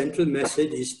 The central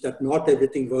message is that not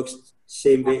everything works the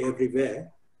same way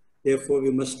everywhere. Therefore,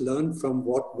 we must learn from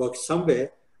what works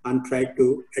somewhere and try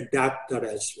to adapt that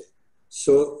elsewhere.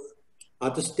 So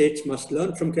other states must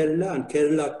learn from Kerala, and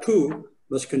Kerala too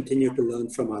must continue to learn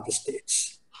from other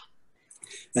states.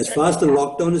 As far as the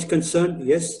lockdown is concerned,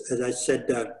 yes, as I said,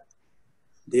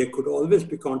 there could always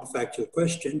be counterfactual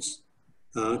questions.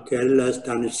 Kerala has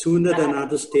done it sooner than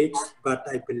other states, but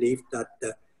I believe that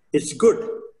it's good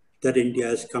that India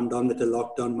has come down with the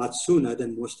lockdown much sooner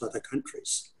than most other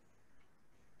countries.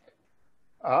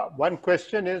 One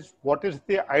question is, what is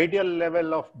the ideal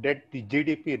level of debt to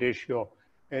GDP ratio,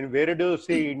 and where do you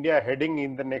see India heading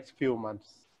in the next few months?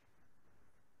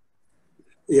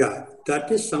 Yeah,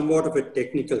 that is somewhat of a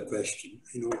technical question.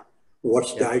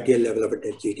 What's the ideal level of a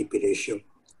debt GDP ratio?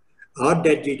 Our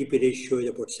debt GDP ratio is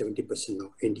about 70% now,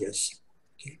 India's.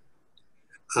 Okay?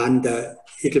 And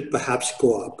it'll perhaps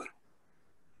go up.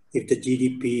 If the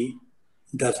GDP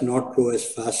does not grow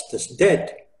as fast as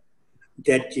debt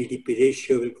GDP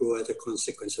ratio will grow as a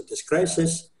consequence of this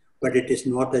crisis, but it is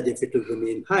not as if it will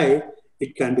remain high.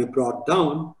 It can be brought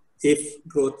down if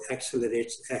growth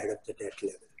accelerates ahead of the debt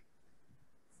level.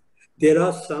 There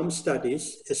are some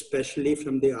studies, especially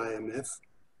from the IMF,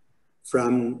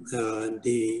 from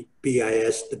the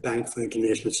BIS, the Bank for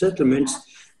International Settlements,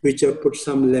 which have put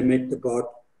some limit about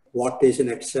what is an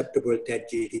acceptable debt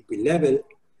GDP level.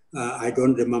 I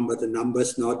don't remember the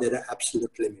numbers now, there are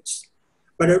absolute limits.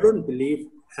 But I don't believe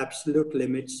absolute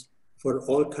limits for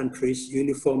all countries,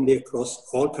 uniformly across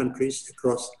all countries,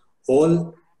 across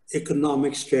all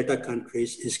economic strata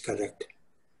countries is correct.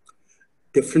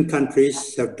 Different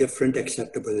countries have different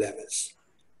acceptable levels.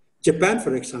 Japan,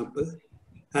 for example,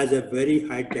 has a very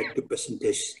high debt to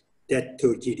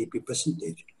GDP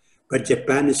percentage. But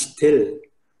Japan is still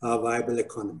a viable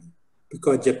economy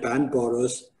because Japan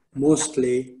borrows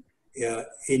mostly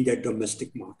in their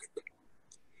domestic market.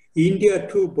 India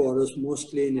too borrows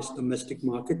mostly in its domestic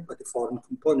market, but the foreign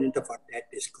component of our debt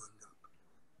is going up.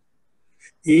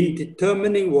 In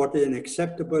determining what is an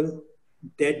acceptable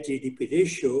debt GDP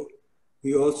ratio,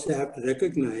 we also have to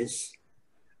recognize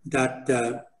that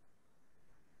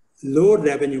low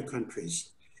revenue countries,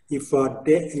 if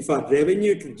our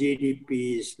revenue to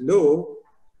GDP is low,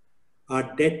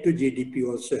 our debt to GDP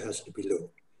also has to be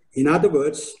low. In other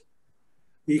words,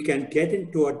 we can get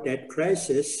into a debt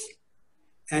crisis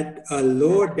at a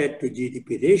lower debt to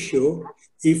GDP ratio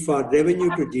if our revenue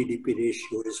to GDP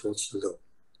ratio is also low.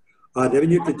 Our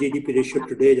revenue to GDP ratio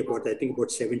today is about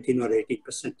 17 or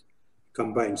 18%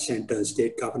 combined center and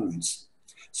state governments.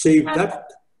 So if that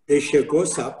ratio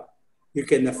goes up, you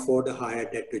can afford a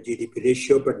higher debt to GDP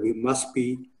ratio, but we must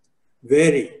be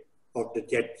wary of the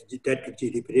debt to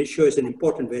GDP ratio. Is an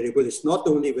important variable. It's not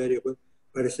the only variable,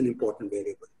 but it's an important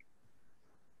variable.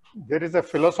 There is a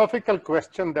philosophical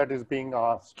question that is being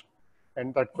asked,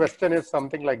 and that question is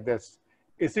something like this.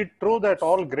 Is it true that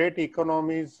all great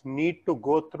economies need to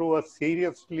go through a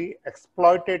seriously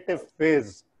exploitative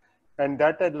phase, and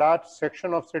that a large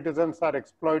section of citizens are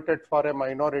exploited for a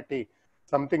minority?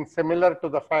 Something similar to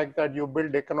the fact that you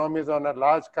build economies on a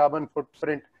large carbon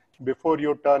footprint before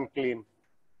you turn clean.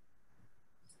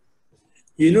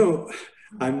 You know,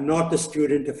 I'm not a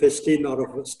student of history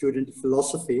nor a student of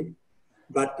philosophy,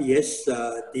 but yes,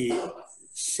 the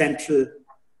central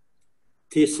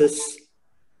thesis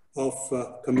of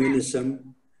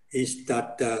communism is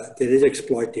that there is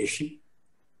exploitation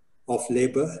of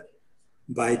labor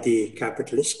by the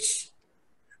capitalists,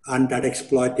 and that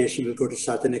exploitation will go to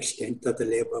such an extent that the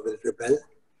labor will rebel,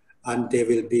 and there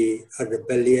will be a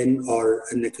rebellion or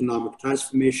an economic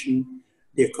transformation.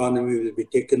 The economy will be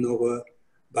taken over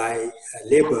by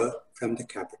labor from the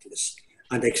capitalists.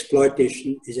 And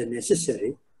exploitation is a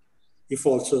necessary, if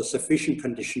also a sufficient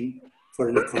condition for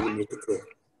an economy to grow.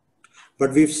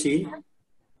 But we've seen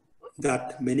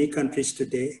that many countries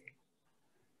today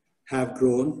have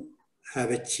grown,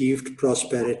 have achieved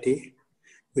prosperity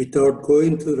without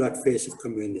going through that phase of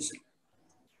communism.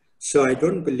 So I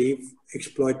don't believe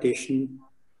exploitation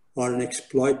or an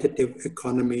exploitative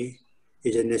economy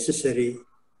is a necessary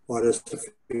or a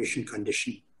sufficient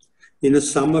condition. You know,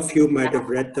 some of you might have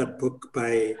read that book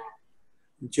by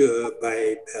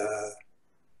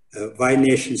Why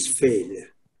Nations Fail,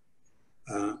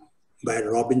 by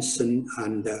Robinson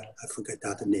and I forget the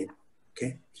other name,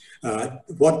 okay?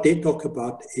 What they talk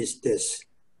about is this,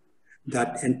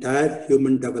 that entire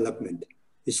human development,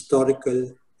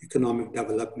 historical economic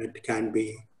development can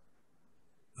be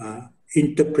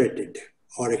interpreted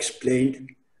or explained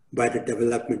by the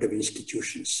development of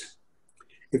institutions.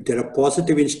 If there are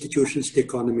positive institutions, the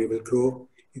economy will grow.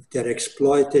 If there are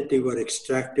exploitative or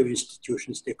extractive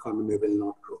institutions, the economy will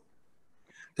not grow.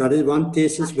 That is one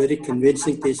thesis, very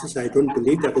convincing thesis. I don't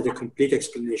believe that is a complete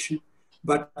explanation,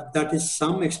 but that is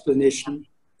some explanation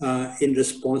in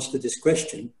response to this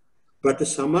question. But to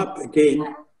sum up again,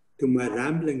 to my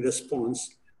rambling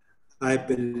response, I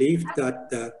believe that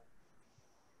the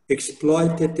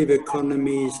exploitative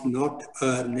economy is not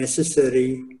a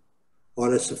necessary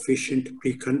or a sufficient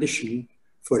precondition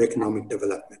for economic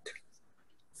development.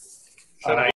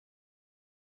 Sir,